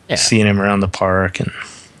seeing him around the park and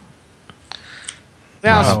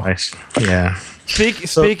nice. Yeah.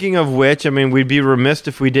 Speaking of which, we'd be remiss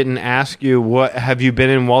if we didn't ask you, what have you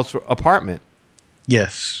been in Walt's apartment?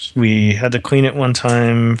 Yes, we had to clean it one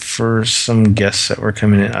time for some guests that were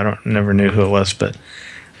coming in. Never knew who it was, but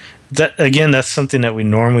that's something that we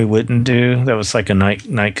normally wouldn't do. That was like a night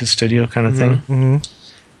custodial kind of thing. Mm-hmm.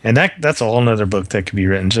 And that's a whole nother book that could be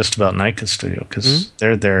written just about night custodial, because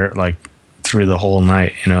they're there through the whole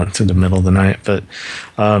night, through the middle of the night. But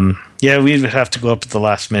we would have to go up at the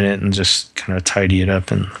last minute and just kind of tidy it up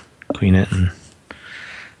and clean it and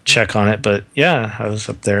check on it. But yeah, I was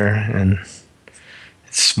up there, and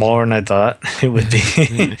it's smaller than I thought it would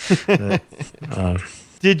be. But,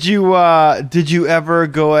 Did you ever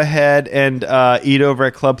go ahead and eat over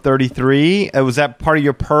at Club 33? Was that part of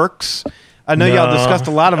your perks? I know y'all discussed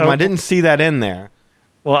a lot of them. I didn't see that in there.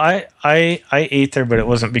 Well, I ate there, but it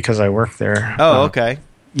wasn't because I worked there. Oh, okay.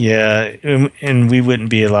 Yeah, and we wouldn't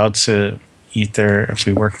be allowed to eat there if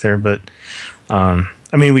we worked there. But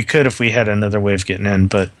we could if we had another way of getting in,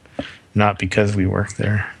 but not because we worked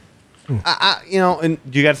there. And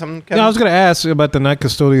do you got something, Kevin? No, I was going to ask about the night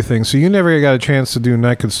custodial thing. So you never got a chance to do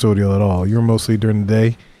night custodial at all. You were mostly during the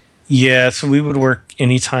day? Yeah, so we would work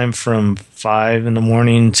anytime from 5 in the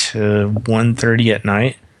morning to 1:30 at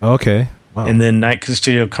night. Okay. Wow. And then Night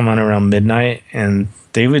Custodio come on around midnight, and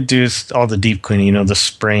they would do all the deep cleaning, the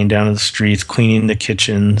spraying down in the streets, cleaning the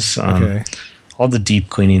kitchens, Okay. all the deep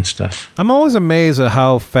cleaning stuff. I'm always amazed at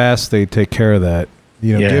how fast they take care of that.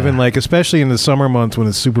 Yeah. Given especially in the summer months when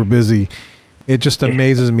it's super busy, it just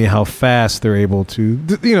amazes me how fast they're able to,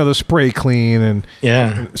 the spray clean and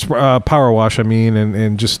power wash.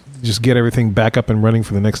 And just get everything back up and running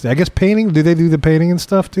for the next day. I guess painting. Do they do the painting and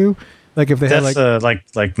stuff too? Like if they That's had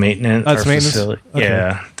like maintenance. That's or maintenance? facility. Okay.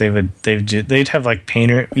 Yeah, they'd have like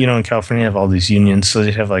painter. In California, they have all these unions, so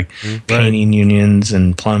they'd have like painting unions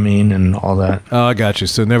and plumbing and all that. Oh, I got you.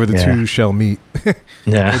 So never the two shall meet.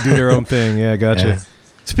 Yeah, They do their own thing. Yeah, I got you. Yeah.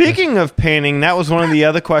 Speaking of painting, that was one of the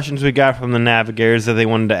other questions we got from the navigators that they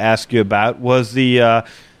wanted to ask you about. Was a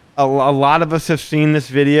lot of us have seen this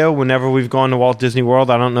video whenever we've gone to Walt Disney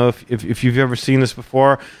World. I don't know if you've ever seen this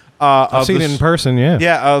before. I've seen it in person. Yeah.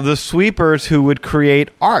 Yeah, the sweepers who would create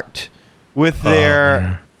art with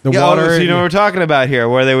their The water. So you know what we're talking about here,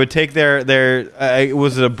 where they would take their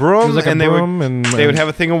was it a broom, It was like a and broom they would have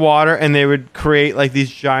a thing of water, and they would create like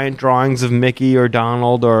these giant drawings of Mickey or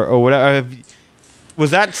Donald or whatever.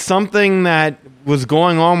 Was that something that was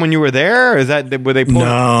going on when you were there? Or is that were they?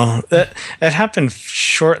 No, that happened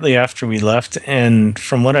shortly after we left, and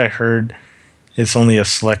from what I heard, it's only a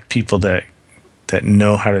select people that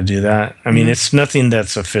know how to do that. I mean, it's nothing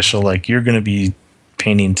that's official. Like you're going to be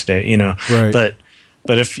painting today, Right.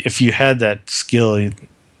 But if you had that skill, they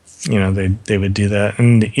would do that,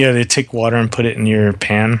 and they take water and put it in your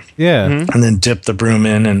pan, Yeah. and then dip the broom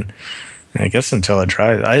in, and I guess until it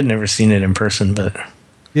dries. I had never seen it in person, but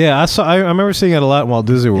Yeah, I remember seeing it a lot in Walt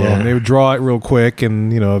Disney World. Yeah. And they would draw it real quick,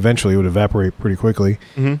 and eventually it would evaporate pretty quickly,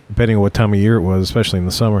 depending on what time of year it was, especially in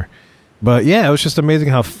the summer. But yeah, it was just amazing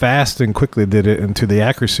how fast and quickly they did it, and to the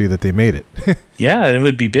accuracy that they made it. yeah, it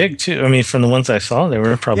would be big too. I mean, from the ones I saw, they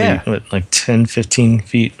were probably Yeah. like 10, 15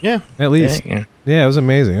 feet. Yeah. At least, Yeah. yeah, it was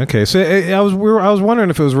amazing. Okay, so I was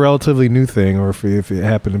wondering if it was a relatively new thing, or if it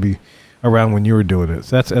happened to be around when you were doing it.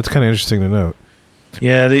 So that's kind of interesting to note.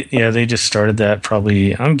 Yeah, they just started that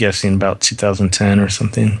probably. I'm guessing about 2010 or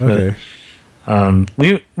something. Okay.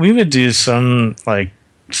 But, we would do some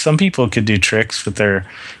people could do tricks with their,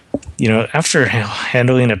 after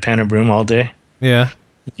handling a pan and broom all day, Yeah.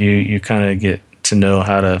 you kind of get to know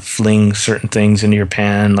how to fling certain things into your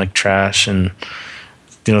pan, like trash, and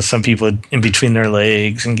some people in between their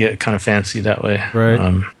legs, and get kind of fancy that way. Right.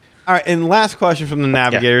 All right, and last question from the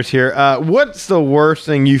navigators here. What's the worst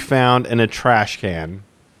thing you found in a trash can?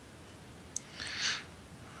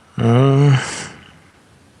 A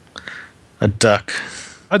duck.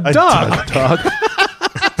 A duck.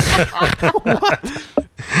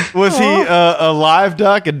 Was he a live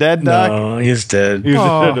duck, a dead duck? No, he's dead. He was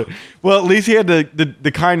Aw. a dead duck. Well, at least he had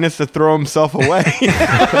the kindness to throw himself away.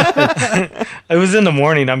 It was in the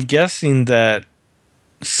morning. I'm guessing that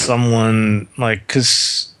someone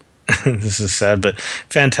because this is sad, but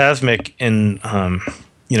Fantasmic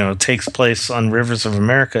takes place on Rivers of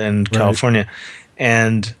America in California,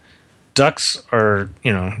 and ducks are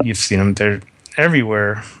you've seen them. They're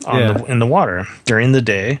everywhere in the water during the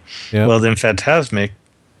day. Yeah. Well, then Fantasmic,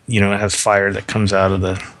 it has fire that comes out of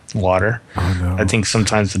the water. Oh, no. I think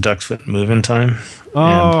sometimes the ducks wouldn't move in time.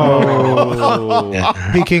 Oh.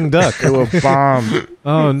 Yeah. Peking duck. It was bomb.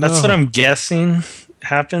 Oh, no. That's what I'm guessing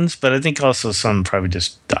happens, but I think also some probably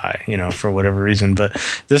just die, for whatever reason. But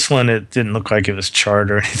this one, it didn't look like it was charred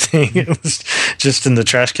or anything. It was just in the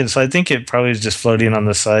trash can. So I think it probably was just floating on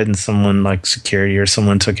the side, and someone like security or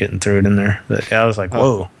someone took it and threw it in there. But yeah, I was like,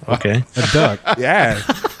 whoa, okay. A duck. Yeah.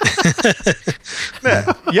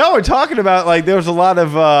 Y'all were talking about there was a lot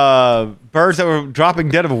of birds that were dropping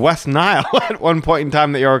dead of West Nile at one point in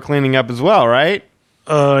time that y'all were cleaning up as well, right?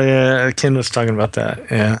 Oh yeah, Ken was talking about that.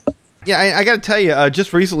 Yeah. Yeah, I got to tell you,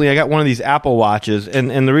 just recently I got one of these Apple Watches,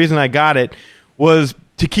 and the reason I got it was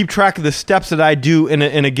to keep track of the steps that I do in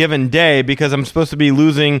a given day, because I'm supposed to be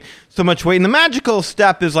losing so much weight. And the magical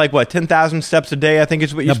step is 10,000 steps a day, I think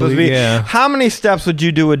is what you're supposed to be. Yeah. How many steps would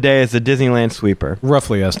you do a day as a Disneyland sweeper?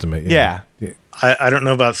 Roughly estimate. Yeah. I don't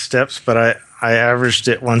know about steps, but I averaged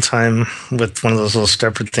it one time with one of those little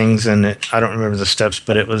stepper things, and I don't remember the steps,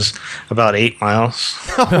 but it was about 8 miles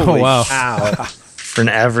Oh, wow. Wow. for an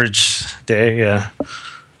average day. Yeah.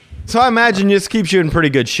 So I imagine this keeps you in pretty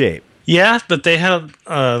good shape. Yeah, but they had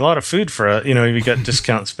a lot of food for it. We got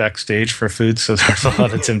discounts backstage for food, so there's a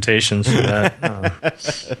lot of temptations for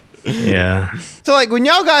that. Yeah. So when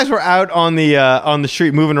y'all guys were out on the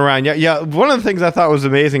street moving around, yeah, one of the things I thought was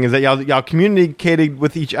amazing is that y'all communicated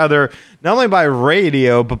with each other not only by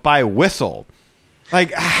radio but by whistle.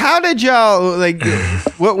 Like, how did y'all, like,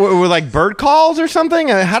 what were like bird calls or something?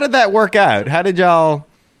 How did that work out? How did y'all...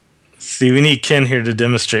 See, we need Ken here to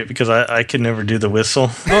demonstrate because I could never do the whistle.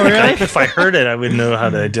 Oh, really? If I heard it, I would know how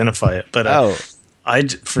to identify it. But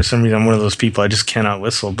for some reason, I'm one of those people. I just cannot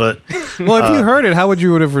whistle. But Well, if you heard it, how would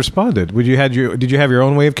you have responded? Did you have your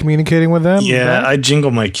own way of communicating with them? yeah, I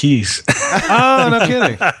jingle my keys. Oh, no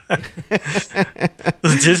kidding.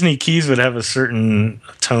 The Disney keys would have a certain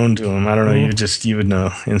tone to them. I don't know. You would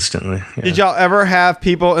know instantly. Yeah. Did y'all ever have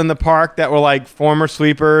people in the park that were like former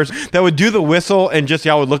sweepers that would do the whistle and just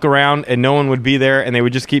y'all would look around and no one would be there and they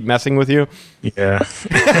would just keep messing with you? Yeah.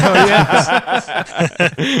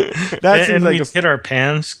 That seems and like we hit our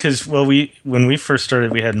pans because when we first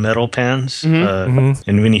started, we had metal pans, and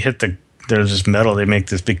when you hit there's this metal, they make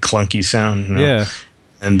this big clunky sound. You know? Yeah.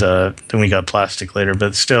 And then we got plastic later,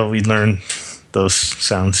 but still, we learned those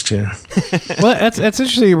sounds too. Well, that's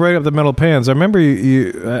interesting. You brought up the metal pans. I remember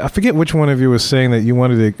I forget which one of you was saying that you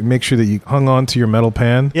wanted to make sure that you hung on to your metal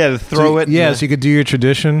pan. Yeah, to throw it. Yeah, so you could do your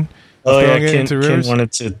tradition. Oh yeah, Throwing it into Ken rivers?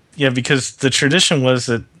 wanted to. Yeah, because the tradition was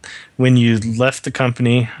that when you left the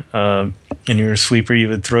company and you were a sweeper, you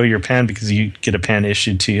would throw your pan because you get a pan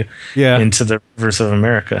issued to you into the rivers of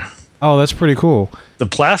America. Oh, that's pretty cool. The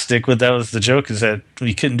plastic, that was the joke, is that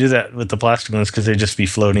we couldn't do that with the plastic ones because they'd just be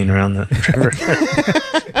floating around the river.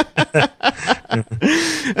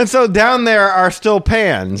 And so down there are still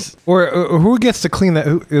pans. Or who gets to clean that?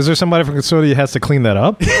 Is there somebody from Custodia who has to clean that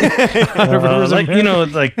up?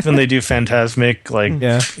 Like when they do Phantasmic,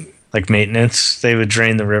 like maintenance, they would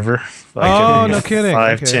drain the river. Like no kidding.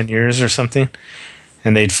 5-10 years or something,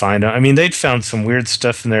 and they'd find out. I mean, they'd found some weird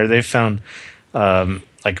stuff in there. They found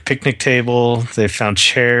like a picnic table. They found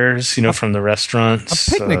chairs, from the restaurants.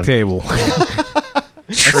 A picnic table.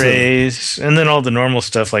 Trays, and then all the normal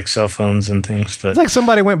stuff like cell phones and things. But It's like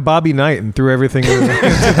somebody went Bobby Knight and threw everything into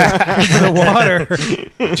the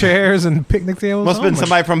water. Chairs and picnic tables. Must have been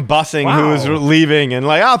somebody from busing who was leaving and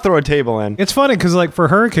like, I'll throw a table in. It's funny because like for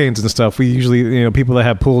hurricanes and stuff, we usually, people that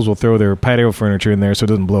have pools will throw their patio furniture in there so it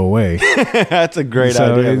doesn't blow away. That's a great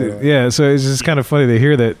idea. So it's just kind of funny to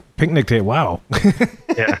hear that picnic table. Wow.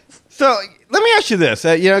 yeah. So let me ask you this,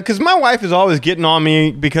 because my wife is always getting on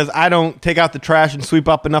me because I don't take out the trash and sweep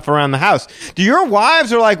up enough around the house. Do your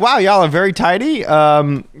wives are like, wow, y'all are very tidy?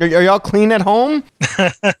 Are y'all clean at home?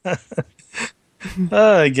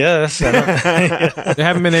 I guess. There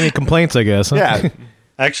haven't been any complaints, I guess. Huh? Yeah.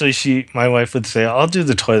 Actually, my wife would say, "I'll do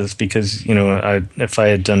the toilets because if I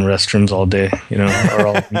had done restrooms all day, or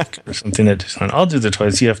all week or something at Disneyland, I'll do the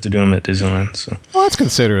toilets. You have to do them at Disneyland." So, well, that's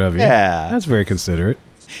considerate of you. Yeah, that's very considerate.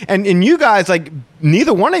 And you guys, like,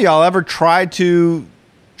 neither one of y'all ever tried to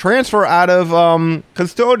transfer out of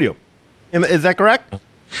Custodial. Is that correct?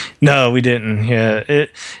 No, we didn't. Yeah.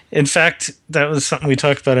 In fact, that was something we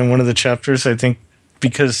talked about in one of the chapters, I think,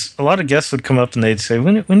 because a lot of guests would come up and they'd say,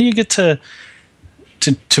 when do you get to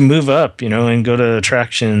move up, and go to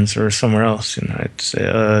attractions or somewhere else? And I'd say,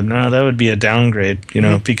 no, that would be a downgrade,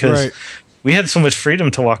 because we had so much freedom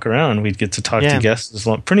to walk around. We'd get to talk to guests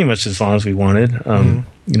pretty much as long as we wanted,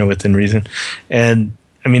 within reason. And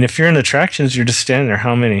I mean, if you're in attractions, you're just standing there.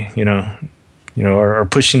 How many, or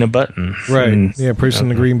pushing a button. Right. I mean, pushing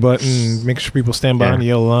the green button, make sure people stand behind the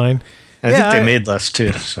yellow line. I think they made less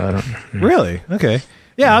too, so I don't know. Really? Okay.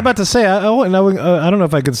 Yeah, I'm about to say, I don't know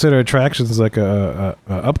if I consider attractions like a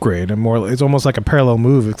upgrade. It's almost like a parallel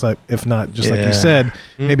move. It's like, if not, just like you said,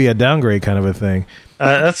 maybe a downgrade kind of a thing.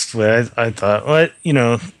 That's the way I thought. Well,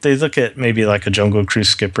 they look at maybe like a Jungle Cruise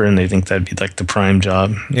skipper and they think that'd be like the prime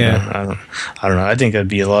job. Yeah. I don't know. I think that'd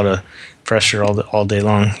be a lot of pressure all day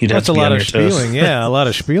long. That's a lot of spieling. Yeah, a lot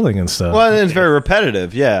of spieling and stuff. Well, it's very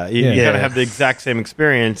repetitive. Yeah. You gotta have the exact same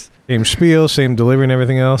experience. Same spiel, same delivery and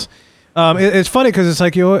everything else. It's funny because it's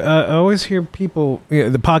like I always hear people, the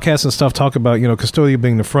podcasts and stuff, talk about Custodia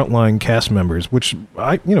being the frontline cast members, which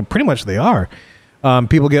pretty much they are.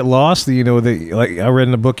 People get lost. I read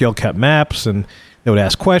in the book, y'all kept maps and they would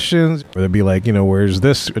ask questions. Or they'd be like, where's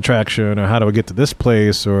this attraction, or how do I get to this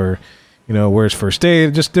place, or where's first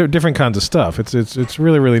aid? Just different kinds of stuff. It's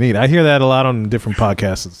really, really neat. I hear that a lot on different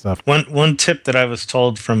podcasts and stuff. One tip that I was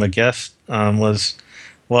told from a guest was.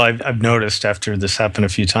 Well, I've noticed after this happened a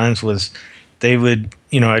few times was they would,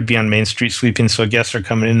 I'd be on Main Street sweeping, so guests are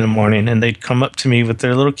coming in the morning, and they'd come up to me with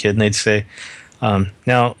their little kid, and they'd say,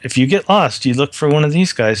 now, if you get lost, you look for one of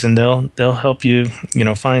these guys, and they'll help you,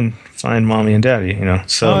 find mommy and daddy,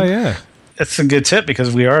 So, That's a good tip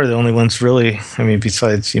because we are the only ones really. I mean,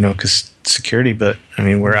 besides security, but I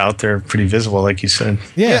mean we're out there pretty visible, like you said.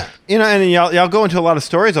 Yeah. And y'all go into a lot of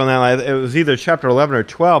stories on that. Like, it was either chapter 11 or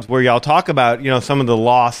 12 where y'all talk about some of the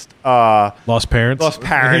lost parents,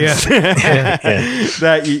 Yeah.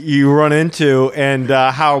 that you run into, and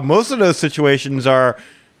how most of those situations are.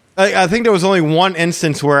 I think there was only one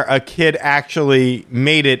instance where a kid actually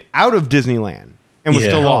made it out of Disneyland and was Yeah.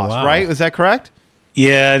 still Oh, lost. wow. Right? Is that correct?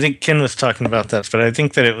 Yeah, I think Ken was talking about that, but I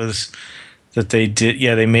think that it was that they did.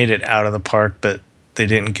 Yeah, they made it out of the park, but they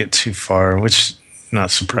didn't get too far, which not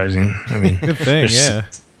surprising. I mean, Good thing, there's yeah.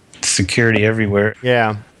 security everywhere.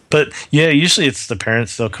 Yeah. But yeah, usually it's the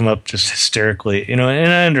parents. They'll come up just hysterically, and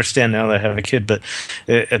I understand now that I have a kid, but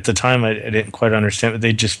at the time I didn't quite understand. But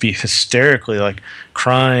they'd just be hysterically like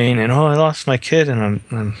crying, and I lost my kid, and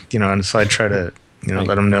I'm and so I try to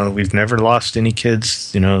let them know we've never lost any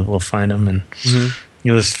kids. We'll find them, and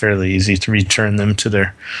it was fairly easy to return them to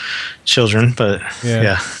their children. But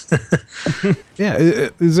Yeah. Yeah.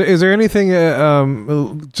 Is there anything?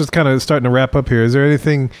 Just kind of starting to wrap up here. Is there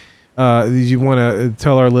anything you want to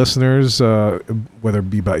tell our listeners, whether it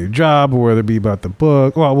be about your job or whether it be about the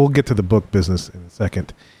book? Well, we'll get to the book business in a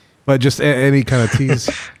second, but just any kind of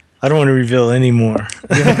tease. I don't want to reveal any more,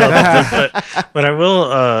 but I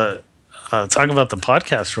will talk about the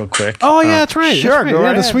podcast real quick. Oh yeah, that's right. Sure, That's right. go Yeah,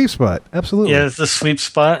 right the ahead. sweet spot. Absolutely. Yeah, it's the sweet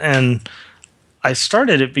spot, and I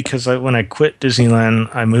started it because when I quit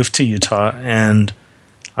Disneyland, I moved to Utah, and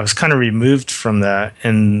I was kind of removed from that.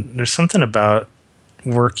 And there's something about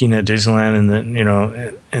working at Disneyland, and then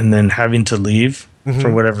and then having to leave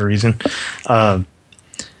for whatever reason.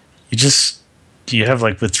 You have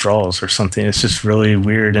like withdrawals or something. It's just really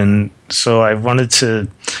weird, and so I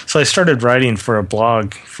started writing for a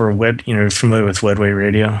blog for familiar with Wedway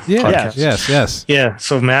Radio. Yeah. podcast? Yes. Yeah,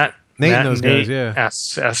 so Matt Nate and and those Nate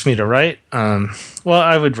guys, yeah. asked me to write. Well,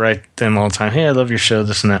 I would write them all the time. Hey, I love your show,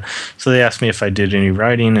 this and that. So they asked me if I did any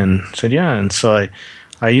writing, and said yeah. And so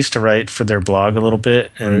I used to write for their blog a little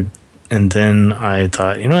bit, and then I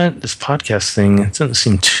thought, this podcast thing, it doesn't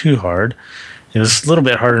seem too hard. It was a little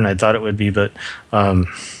bit harder than I thought it would be, but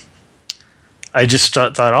I just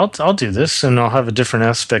thought I'll do this, and I'll have a different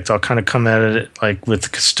aspect. I'll kind of come at it like with the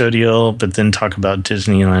custodial, but then talk about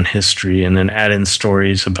Disneyland history, and then add in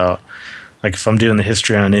stories about, like if I'm doing the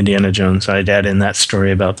history on Indiana Jones, I'd add in that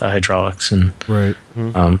story about the hydraulics and Right.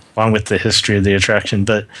 along with the history of the attraction.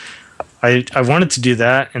 But I wanted to do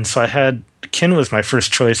that, and so Ken was my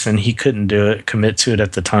first choice, and he couldn't commit to it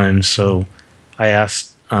at the time. So I asked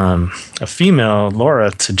a female, Laura,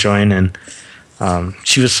 to join, and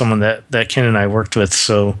she was someone that Ken and I worked with.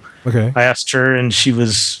 So Okay. I asked her, and she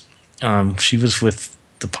was with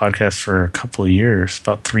the podcast for a couple of years,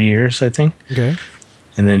 about 3 years, I think. Okay.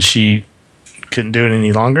 And then she couldn't do it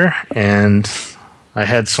any longer, and I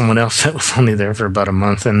had someone else that was only there for about a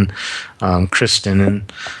month, and Kristen, and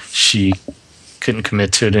she couldn't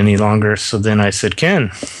commit to it any longer. So then I said, Ken,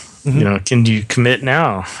 can you commit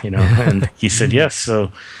now? And he said yes.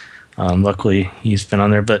 So luckily he's been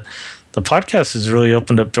on there. But the podcast has really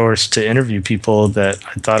opened up doors to interview people that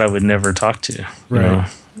I thought I would never talk to. Right.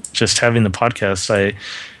 Just having the podcast, I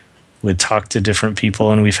would talk to different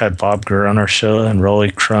people, and we've had Bob Gurr on our show, and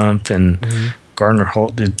Rolly Crump, and Gardner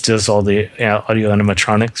Holt does all the audio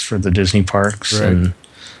animatronics for the Disney parks, Right. and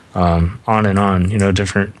on and on,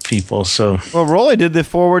 different people. So Well, Rolly did the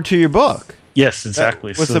forward to your book. yes,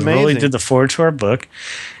 exactly. What's So Rolly amazing. did the forward to our book,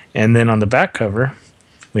 and then on the back cover,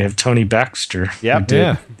 we have Tony Baxter. Yep. who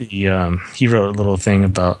did Yeah. he wrote a little thing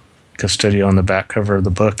about Custodio on the back cover of the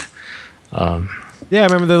book. Yeah, I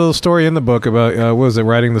remember the little story in the book about what was it,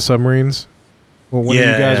 riding the submarines? Well, one of you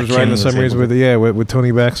guys was Ken riding the was submarines able with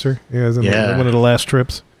Tony Baxter. Yeah, it was in Yeah. one of the last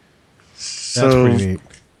trips. That's So pretty neat.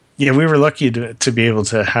 yeah, we were lucky to be able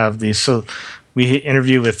to have these. So we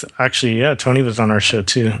interview with Tony was on our show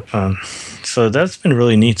too. So that's been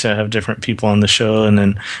really neat to have different people on the show, and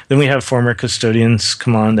then we have former custodians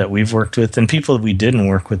come on that we've worked with, and people that we didn't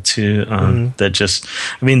work with too. That just,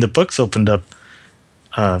 the book's opened up.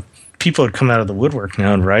 People had come out of the woodwork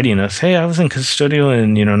now and writing us, hey, I was in Custodio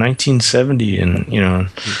in 1970, and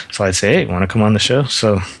so I'd say, hey, want to come on the show?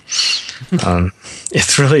 So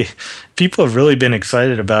it's really, people have really been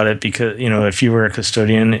excited about it because if you were a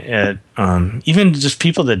custodian at even just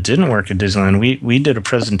people that didn't work at Disneyland, we did a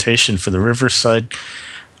presentation for the Riverside,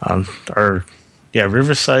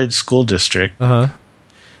 Riverside School District,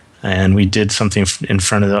 and we did something in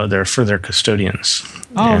front of for their custodians.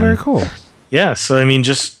 Oh, And very cool. yeah, so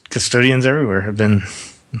just custodians everywhere have been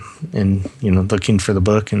looking for the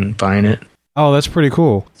book and buying it. Oh, that's pretty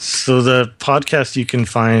cool. So the podcast you can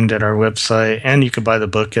find at our website, and you can buy the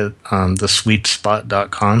book at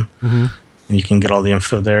thesweetspot.com. Mm-hmm. And you can get all the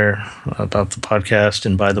info there about the podcast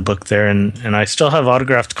and buy the book there. And I still have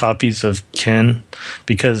autographed copies of Ken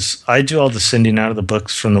because I do all the sending out of the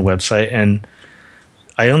books from the website. And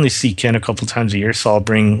I only see Ken a couple times a year, so I'll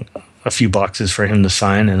bring a few boxes for him to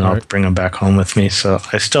sign, and I'll bring them back home with me. So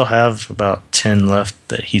I still have about 10 left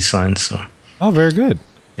that he signed. So. Oh, very good.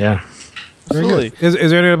 Yeah. Very good.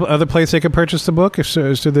 Is there any other place they could purchase the book if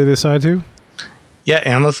should they decide to? Yeah,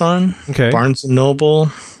 Amazon, Barnes &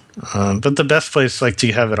 Noble. But the best place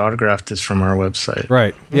to have it autographed is from our website.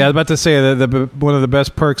 Right. Yeah, I was about to say that one of the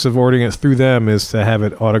best perks of ordering it through them is to have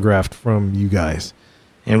it autographed from you guys.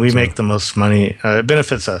 And we make the most money. It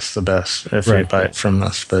benefits us the best if they buy it from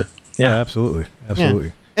us. But yeah, absolutely. Absolutely.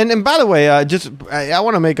 Yeah. And by the way, I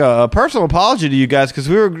want to make a personal apology to you guys because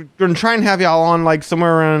we were going to try and have y'all on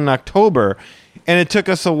somewhere around October. And it took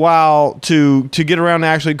us a while to get around to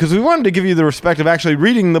actually, because we wanted to give you the respect of actually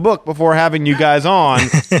reading the book before having you guys on.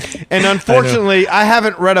 And unfortunately, I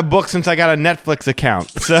haven't read a book since I got a Netflix account.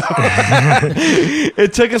 So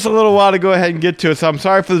it took us a little while to go ahead and get to it. So I'm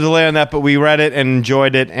sorry for the delay on that, but we read it and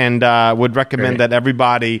enjoyed it, and would recommend that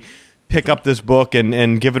everybody pick up this book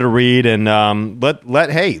and give it a read, and let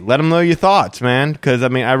them know your thoughts, man. Because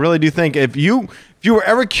I really do think if you were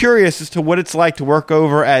ever curious as to what it's like to work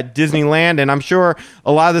over at Disneyland, and I'm sure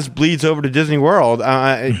a lot of this bleeds over to Disney World,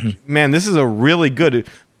 man, this is a really good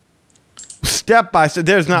step by step.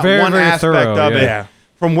 There's not one aspect of it.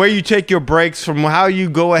 From where you take your breaks, from how you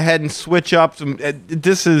go ahead and switch up.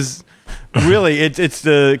 This is really, it's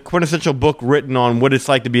the quintessential book written on what it's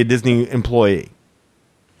like to be a Disney employee.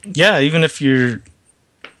 Yeah, even if you're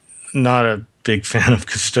not a big fan of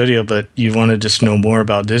Custodio, but you want to just know more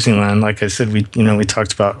about Disneyland, like I said, we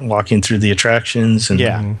talked about walking through the attractions, and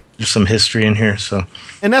there's some history in here. So,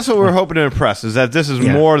 and that's what we're hoping to impress, is that this is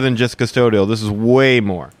more than just Custodial. This is way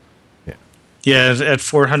more. Yeah, at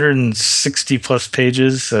 460 plus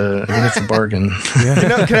pages, I think it's a bargain.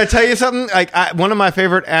 Can I tell you something? One of my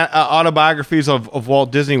favorite autobiographies of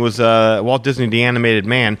Walt Disney was Walt Disney: The Animated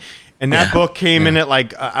Man. And that book came in at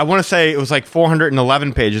I want to say it was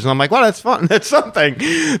 411 pages. And I'm like, well, that's fun. That's something.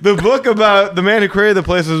 The book about the man who created the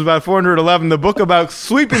place was about 411. The book about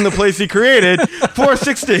sweeping the place he created,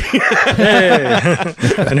 460. Hey,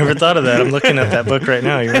 I never thought of that. I'm looking at that book right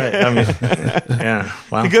now. You're right. Yeah.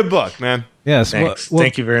 Wow. It's a good book, man. Yes. Thanks.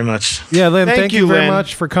 Thank you very much. Yeah, Lynn, thank you very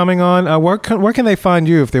much for coming on. Where can they find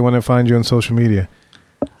you if they want to find you on social media?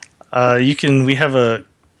 We have the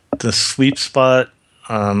Sweep Spot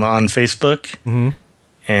on Facebook,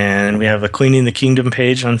 and we have a Cleaning the Kingdom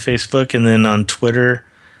page on Facebook, and then on Twitter,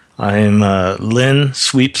 I'm Lynn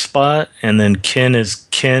Sweep Spot, and then Ken is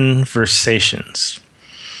Kenversations,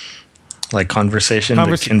 like conversation.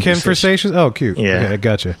 Kenversations. Oh, cute. Yeah, okay,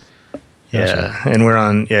 gotcha. Yeah, and we're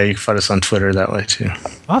on. Yeah, you can find us on Twitter that way too.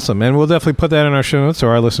 Awesome, and we'll definitely put that in our show notes so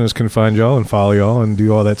our listeners can find y'all and follow y'all and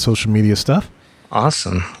do all that social media stuff.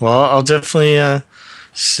 Awesome. Well, I'll definitely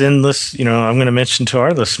send this. I'm going to mention to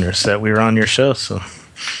our listeners that we were on your show, so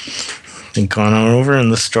think go on over and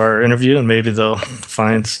listen to our interview, and maybe they'll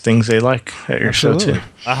find things they like at your show too.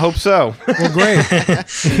 I hope so. Well, great.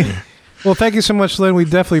 Well, thank you so much, Lynn. We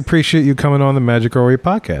definitely appreciate you coming on the Magic Our Way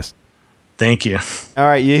podcast. Thank you. All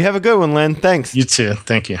right, you have a good one, Lynn. Thanks. You too.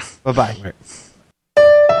 Thank you. Bye-bye. Right.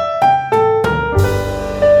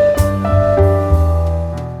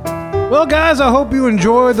 Well, guys, I hope you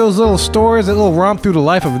enjoyed those little stories, that little romp through the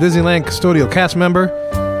life of a Disneyland Custodial cast member.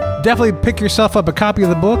 Definitely pick yourself up a copy of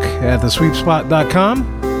the book at thesweepspot.com.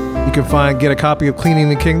 You can get a copy of Cleaning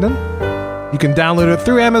the Kingdom. You can download it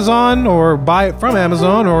through Amazon or buy it from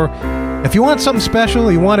Amazon, or if you want something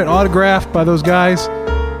special, you want it autographed by those guys,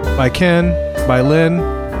 by Ken, by Lynn,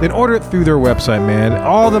 then order it through their website, man.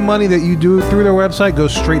 All the money that you do through their website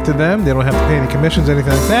goes straight to them. They don't have to pay any commissions,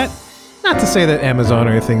 anything like that. Not to say that Amazon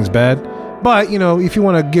or anything is bad, but, if you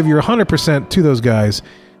want to give your 100% to those guys,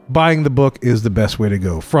 buying the book is the best way to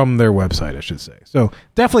go, from their website, I should say. So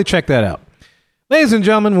definitely check that out. Ladies and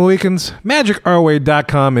gentlemen, Mohicans,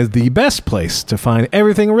 MagicOurWay.com is the best place to find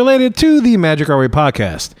everything related to the Magic Our Way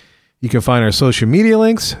podcast. You can find our social media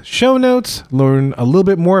links, show notes, learn a little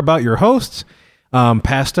bit more about your hosts,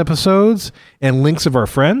 past episodes, and links of our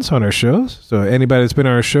friends on our shows. So anybody that's been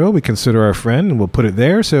on our show, we consider our friend, and we'll put it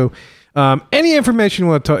there. So any information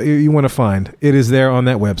you want to find, it is there on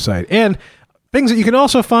that website. And things that you can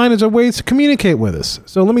also find is ways to communicate with us.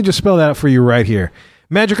 So let me just spell that out for you right here.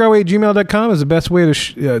 MagicOurWay@gmail.com is the best way to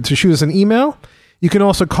shoot us an email. You can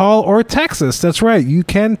also call or text us. That's right. You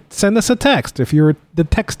can send us a text if you're the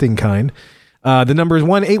texting kind. The number is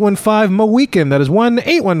 1-815-MOWEEKEND. That is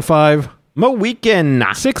 1-815 Weekend.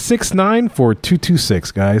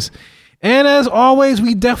 669-4226, guys. And as always,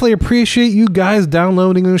 we definitely appreciate you guys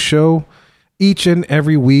downloading the show each and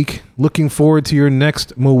every week. Looking forward to your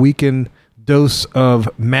next Weekend dose of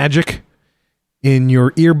magic in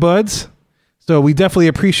your earbuds. So we definitely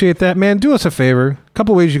appreciate that, man. Do us a favor. A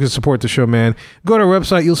couple ways you can support the show, man. Go to our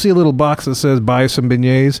website. You'll see a little box that says buy some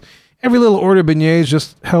beignets. Every little order of beignets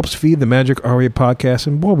just helps feed the Magic RA podcast.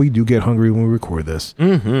 And boy, we do get hungry when we record this.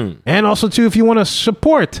 Mm-hmm. And also, too, if you want to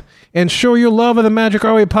support and show your love of the Magic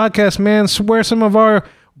RA podcast, man, wear some of our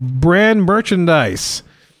brand merchandise.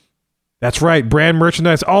 That's right, brand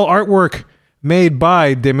merchandise. All artwork made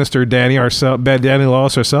by Mr. Danny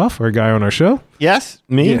Lawless herself, our guy on our show. Yes,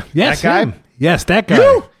 me. Yeah. Yes, that guy. him. Yes, that guy.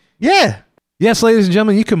 You? Yeah. Yes, ladies and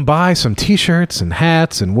gentlemen, you can buy some T-shirts and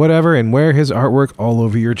hats and whatever and wear his artwork all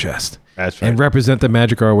over your chest. That's right. And represent the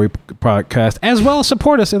Magic Our Way podcast, as well as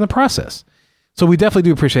support us in the process. So we definitely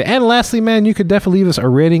do appreciate it. And lastly, man, you could definitely leave us a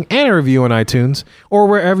rating and a review on iTunes or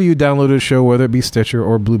wherever you download a show, whether it be Stitcher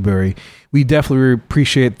or Blueberry. We definitely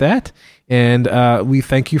appreciate that. And we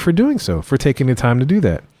thank you for doing so, for taking the time to do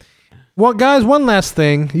that. Well, guys, one last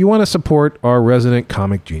thing. You want to support our resident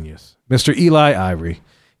comic genius, Mr. Eli Ivory.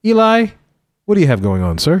 Eli, what do you have going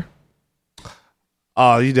on, sir?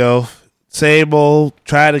 Oh, same old.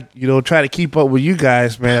 Try to keep up with you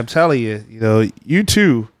guys, man. I'm telling you, you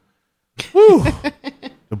too. Woo.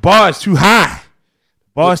 The bar is too high.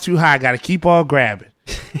 Got to keep on grabbing.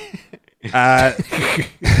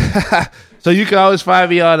 So you can always find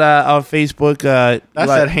me on Facebook. That's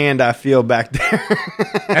that hand I feel back there.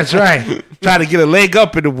 That's right. Trying to get a leg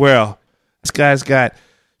up in the world. This guy's got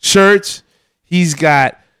shirts. He's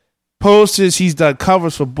got posters. He's done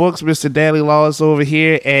covers for books, Mr. Danny Lawless over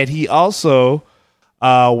here. And he also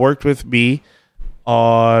worked with me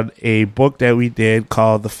on a book that we did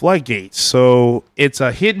called The Floodgates. So it's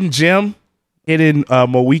a hidden gem, hidden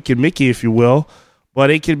Moeek and Mickey, if you will. But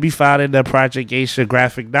it can be found in the Project Geisha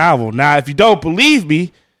graphic novel. Now, if you don't believe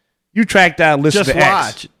me, you track down Listen to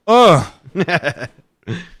X.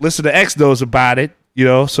 Listen to X knows about it,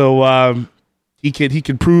 so he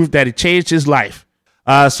can prove that it changed his life.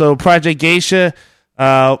 So Project Geisha,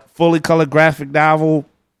 fully colored graphic novel,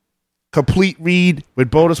 complete read with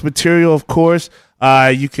bonus material, of course.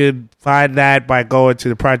 You can find that by going to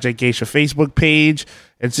the Project Geisha Facebook page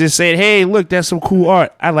and just saying, hey, look, that's some cool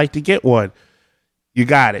art. I'd like to get one. You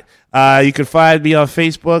got it. You can find me on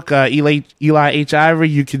Facebook, Eli H. Ivory.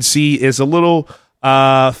 You can see it's a little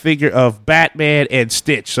figure of Batman and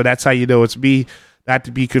Stitch. So that's how you know it's me, not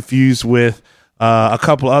to be confused with a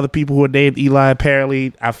couple of other people who are named Eli.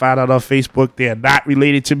 Apparently, I found out on Facebook they're not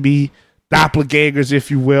related to me. Doppelgangers, if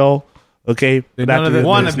you will. Okay, none of the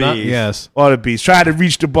wannabes. Yes, wannabes. Trying to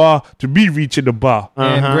reach the bar to be reaching the bar.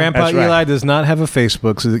 And Grandpa That's right. Eli does not have a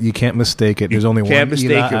Facebook, so that you can't mistake it. There's only one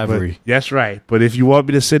Eli Ivory. That's right. But if you want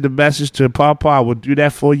me to send a message to Pawpaw, I will do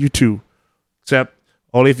that for you too. Except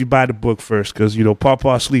only if you buy the book first, because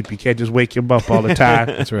Pawpaw sleep. You can't just wake him up all the time.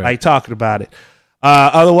 That's right. Like talking about it.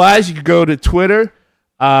 Otherwise, you can go to Twitter.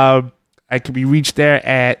 I can be reached there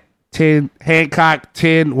at Hancock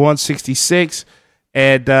 10166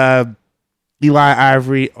 and Eli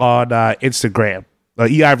Ivory on Instagram.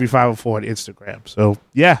 eIvory504 on Instagram. So,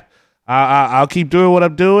 yeah, I'll keep doing what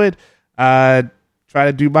I'm doing. Try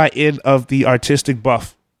to do my end of the artistic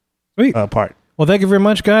buff part. Well, thank you very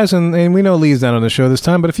much, guys. And we know Lee's not on the show this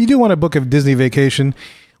time, but if you do want to book a Disney vacation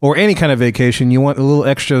or any kind of vacation, you want a little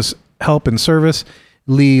extra help and service,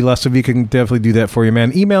 Lee Lastovica can definitely do that for you,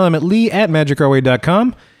 man. Email him at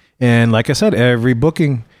lee@magicourway.com. And like I said, every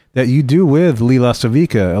booking that you do with Lee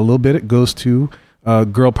Lastovica, a little bit it goes to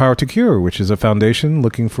Girl Power to Cure, which is a foundation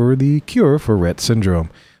looking for the cure for Rett syndrome.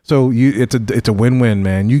 So it's a win-win,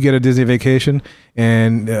 man. You get a Disney vacation,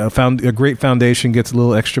 and a great foundation gets a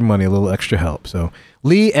little extra money, a little extra help. So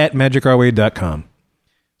lee@magicourway.com.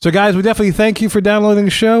 So guys, we definitely thank you for downloading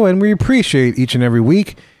the show, and we appreciate each and every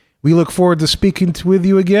week. We look forward to speaking with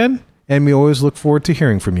you again, and we always look forward to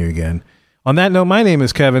hearing from you again. On that note, my name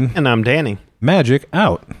is Kevin. And I'm Danny. Magic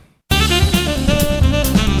out.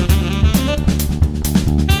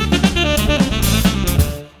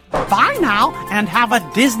 Bye now, and have a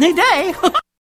Disney day.